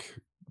like,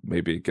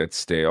 maybe it gets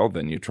stale.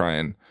 Then you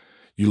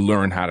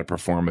learn how to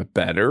perform it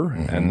better.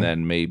 And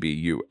then maybe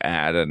you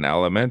add an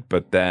element,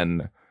 but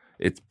then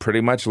it's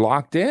pretty much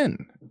locked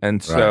in.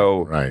 And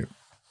so right.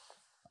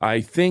 I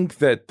think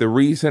that the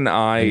reason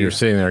you're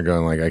sitting there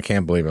going like, I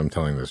can't believe I'm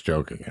telling this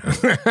joke again.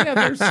 Yeah,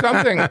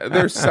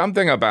 there's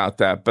something about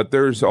that, but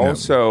there's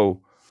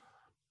also,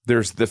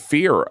 there's the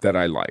fear that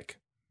I like.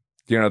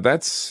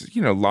 That's,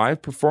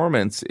 live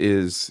performance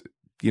is,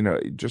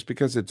 just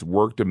because it's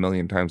worked a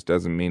million times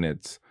doesn't mean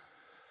it's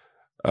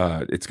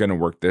going to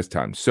work this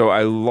time. So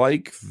I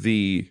like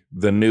the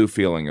new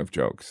feeling of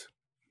jokes.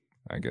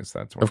 I guess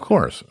that's what. Of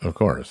course.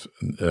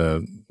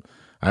 I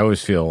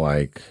always feel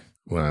like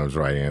when I was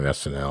writing at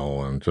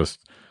SNL and just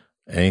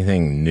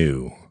anything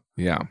new.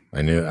 Yeah.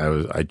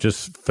 I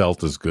just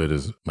felt as good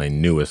as my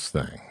newest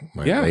thing,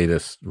 my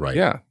latest writing.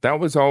 Yeah. That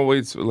was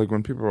always like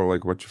when people were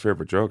like, what's your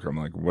favorite joke? I'm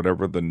like,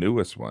 whatever the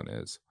newest one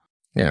is.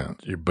 Yeah.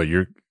 But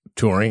you're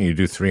touring, you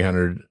do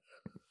 300.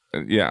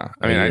 Yeah.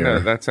 I mean, I know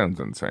that sounds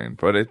insane,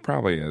 but it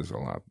probably is a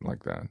lot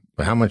like that.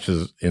 But how much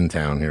is in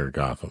town here at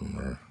Gotham?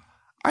 Or?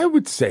 I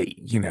would say,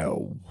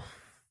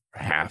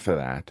 half of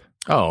that.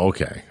 Oh,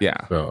 okay.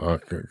 Yeah.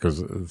 So, because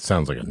it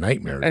sounds like a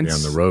nightmare to be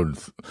on the road.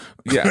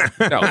 Yeah.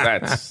 No,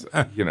 that's,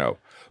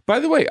 By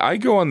the way, I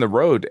go on the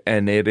road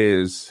and it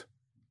is,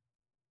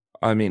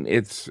 I mean,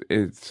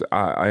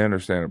 I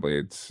understandably,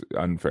 it's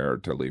unfair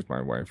to leave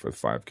my wife with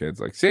 5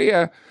 kids, like, see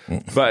ya.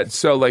 But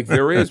so, like,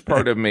 there is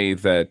part of me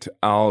that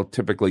I'll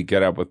typically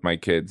get up with my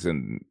kids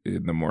in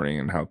the morning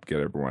and help get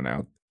everyone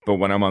out. But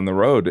when I'm on the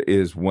road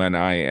is when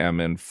I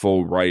am in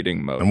full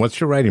writing mode. And what's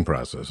your writing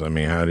process? I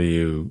mean, how do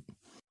you...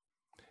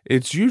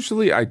 It's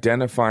usually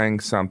identifying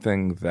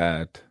something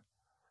that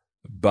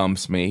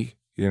bumps me,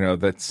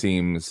 that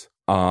seems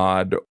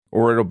odd,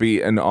 or it'll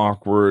be an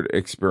awkward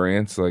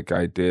experience. Like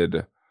I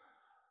did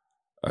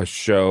a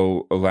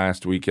show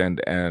last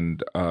weekend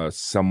and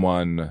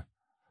someone,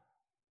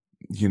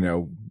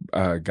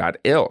 got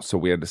ill. So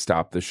we had to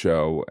stop the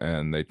show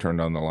and they turned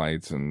on the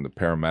lights and the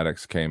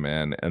paramedics came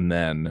in and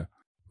then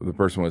the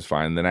person was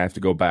fine. Then I have to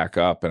go back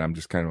up and I'm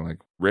just kind of like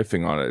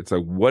riffing on it. It's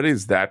like, what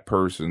is that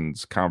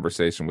person's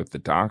conversation with the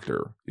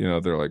doctor?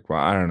 They're like, well,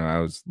 I don't know. I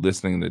was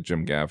listening to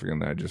Jim Gaffigan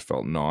and I just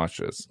felt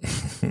nauseous.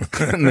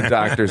 And the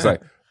doctor's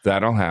like,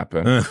 that'll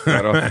happen.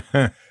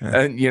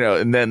 And,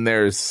 and then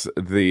there's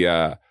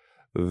the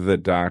the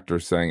doctor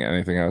saying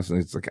anything else. And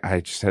it's like, I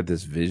just had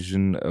this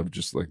vision of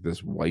just like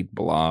this white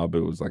blob.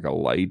 It was like a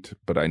light,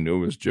 but I knew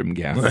it was Jim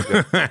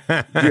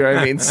Gaffigan. You know what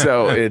I mean?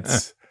 So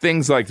it's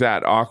things like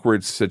that,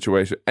 awkward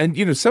situation. And,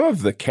 you know, some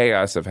of the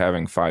chaos of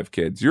having 5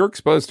 kids, you're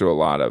exposed to a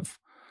lot of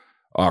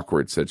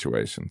awkward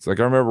situations.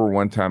 Like I remember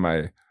one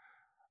time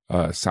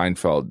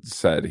Seinfeld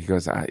said, he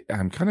goes,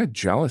 I'm kind of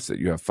jealous that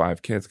you have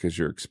 5 kids because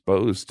you're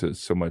exposed to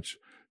so much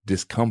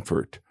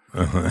discomfort.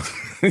 You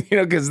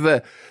know, because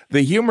the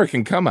humor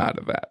can come out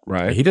of that,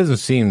 right? He doesn't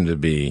seem to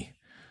be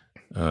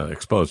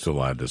exposed to a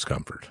lot of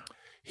discomfort.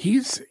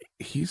 He's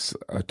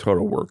a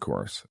total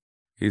workhorse.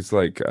 He's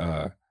like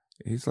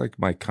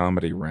my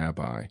comedy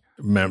rabbi.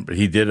 Remember,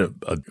 he did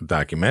a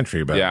documentary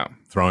about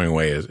throwing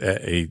away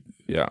he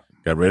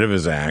got rid of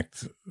his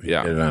act. He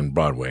did it on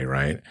Broadway,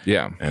 right?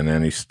 Yeah, and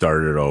then he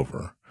started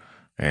over.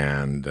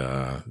 And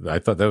I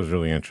thought that was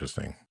really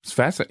interesting. It's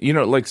fascinating. You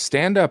know, like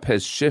stand-up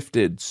has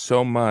shifted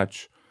so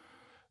much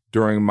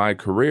during my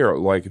career.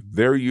 Like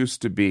there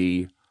used to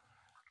be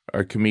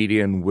a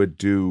comedian would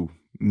do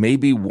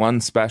maybe one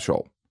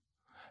special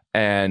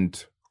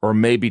or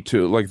maybe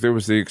 2. Like there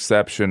was the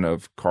exception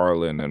of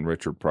Carlin and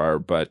Richard Pryor,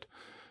 but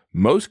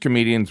most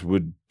comedians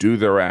would do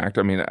their act.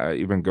 I mean,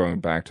 even going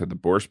back to the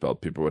Borscht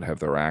Belt, people would have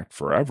their act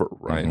forever,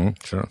 right?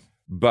 Mm-hmm, sure.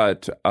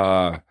 But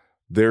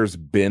there's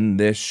been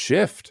this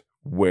shift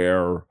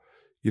where,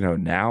 you know,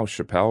 now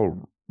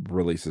Chappelle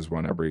releases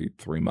one every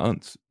 3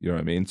 months. You know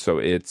what I mean? So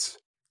it's,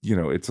 you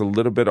know, it's a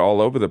little bit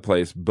all over the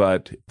place,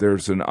 but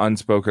there's an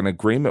unspoken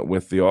agreement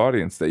with the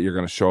audience that you're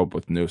going to show up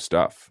with new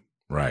stuff.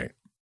 Right.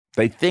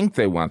 They think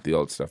they want the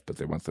old stuff, but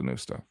they want the new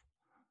stuff.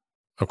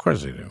 Of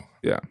course they do.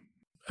 Yeah.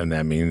 And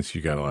that means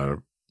you got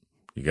to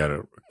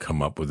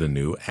come up with a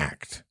new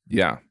act.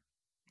 Yeah.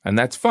 And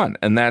that's fun.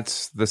 And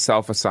that's the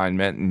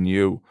self-assignment. And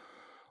you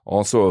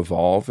also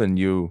evolve, and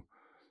you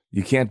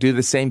can't do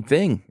the same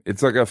thing.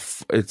 It's like a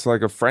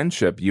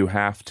friendship. You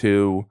have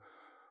to,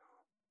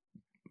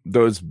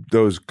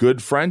 those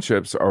good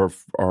friendships are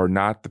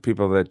not the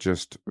people that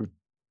just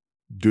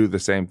do the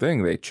same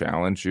thing. They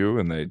challenge you,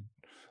 and they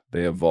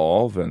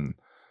evolve, and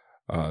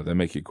they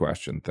make you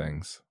question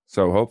things.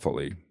 So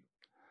hopefully,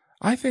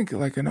 I think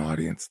like an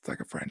audience, it's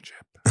like a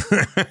friendship.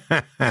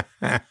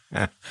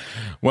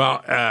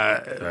 Well,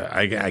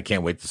 I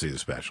can't wait to see the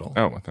special.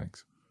 Oh, well,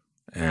 thanks.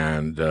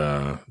 And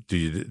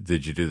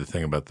did you do the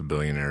thing about the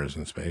billionaires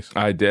in space?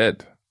 I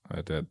did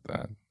that.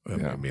 That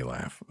made me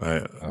laugh.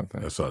 I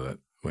saw that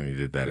when you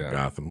did that at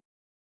Gotham.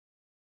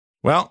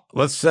 Well,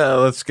 let's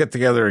get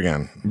together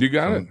again. You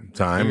got it.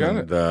 Time. You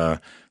got it.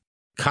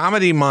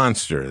 Comedy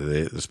Monster.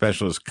 The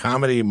special is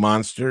Comedy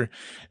Monster,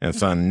 and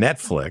it's on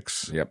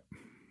Netflix. Yep.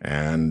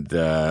 And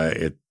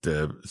it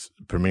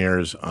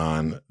premieres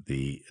on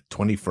the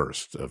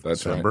 21st of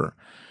December.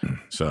 Right.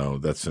 So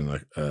that's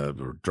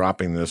we're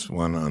dropping this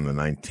one on the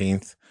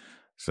 19th.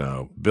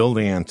 So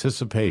building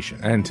anticipation.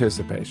 And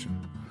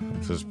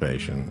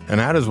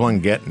how does one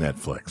get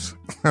Netflix?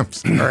 I'm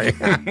sorry.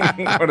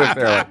 What if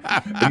they're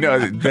like, no,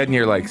 then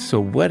you're like, so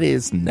what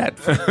is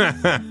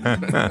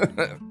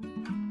Netflix?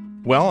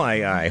 Well,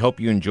 I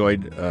hope you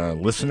enjoyed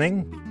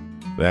listening.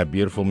 That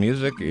beautiful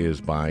music is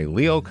by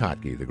Leo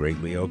Kottke, the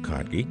great Leo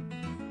Kottke.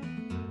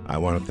 I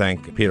want to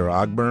thank Peter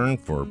Ogburn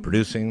for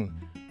producing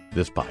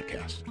this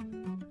podcast.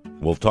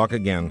 We'll talk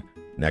again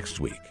next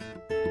week.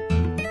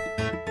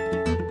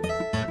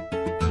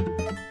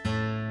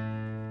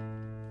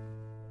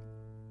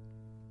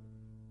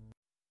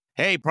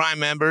 Hey, Prime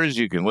members,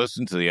 you can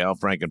listen to the Al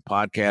Franken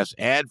podcast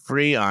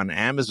ad-free on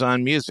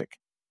Amazon Music.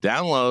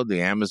 Download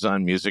the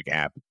Amazon Music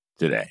app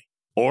today.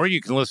 Or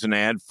you can listen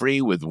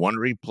ad-free with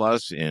Wondery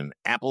Plus in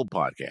Apple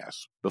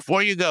Podcasts.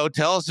 Before you go,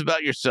 tell us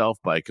about yourself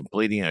by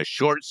completing a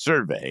short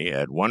survey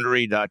at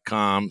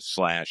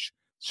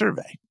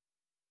Wondery.com/survey.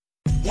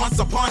 Once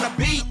upon a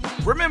beat.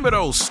 Remember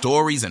those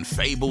stories and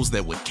fables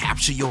that would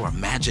capture your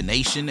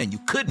imagination and you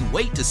couldn't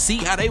wait to see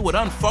how they would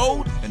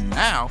unfold? And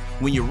now,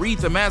 when you read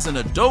them as an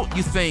adult,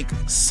 you think,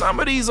 some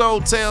of these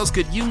old tales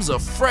could use a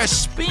fresh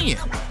spin.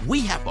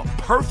 We have a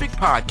perfect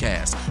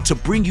podcast to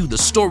bring you the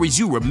stories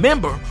you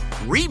remember,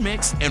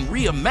 remix, and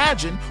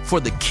reimagine for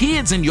the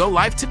kids in your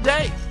life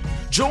today.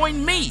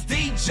 Join me,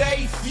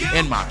 DJ Few,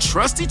 and my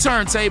trusty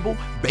turntable,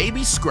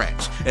 Baby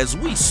Scratch, as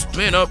we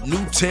spin up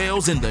new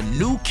tales in the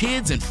New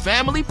Kids and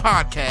Family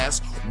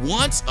podcast,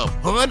 Once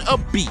Upon a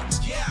Beat.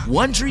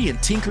 Wondery and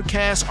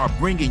Tinkercast are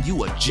bringing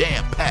you a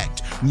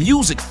jam-packed,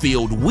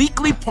 music-filled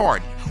weekly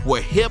party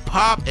where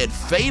hip-hop and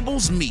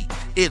fables meet.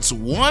 It's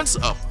Once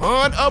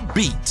Upon a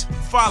Beat.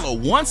 Follow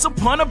Once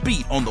Upon a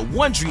Beat on the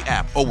Wondery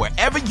app or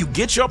wherever you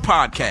get your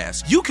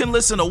podcasts. You can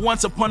listen to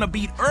Once Upon a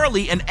Beat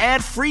early and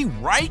ad-free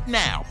right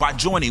now by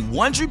joining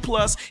Wondery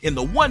Plus in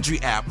the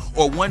Wondery app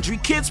or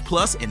Wondery Kids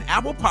Plus in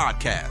Apple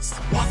Podcasts.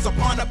 Once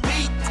Upon a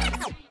Beat.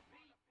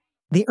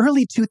 The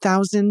early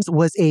 2000s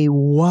was a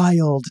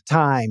wild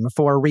time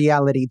for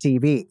reality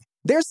TV.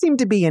 There seemed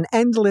to be an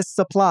endless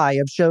supply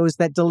of shows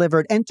that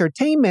delivered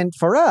entertainment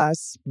for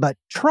us, but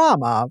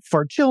trauma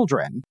for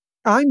children.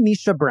 I'm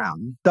Misha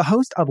Brown, the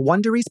host of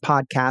Wondery's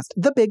podcast,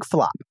 The Big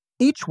Flop.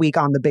 Each week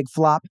on The Big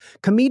Flop,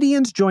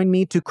 comedians join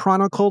me to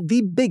chronicle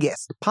the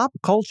biggest pop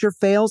culture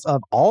fails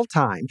of all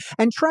time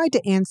and try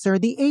to answer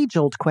the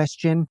age-old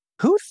question,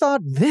 who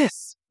thought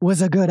this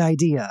was a good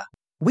idea?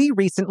 We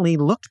recently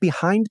looked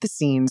behind the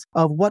scenes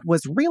of what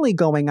was really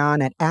going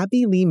on at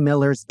Abby Lee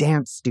Miller's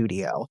dance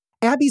studio.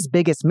 Abby's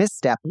biggest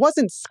misstep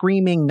wasn't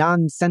screaming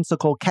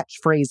nonsensical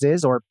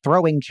catchphrases or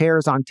throwing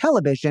chairs on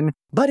television,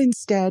 but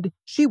instead,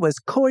 she was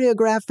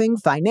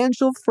choreographing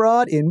financial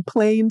fraud in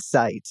plain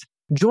sight.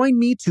 Join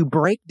me to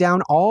break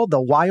down all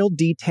the wild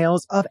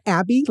details of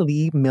Abby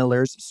Lee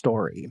Miller's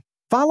story.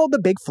 Follow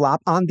The Big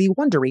Flop on the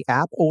Wondery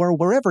app or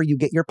wherever you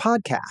get your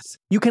podcasts.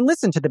 You can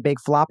listen to The Big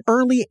Flop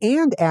early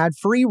and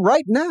ad-free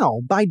right now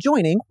by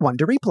joining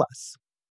Wondery Plus.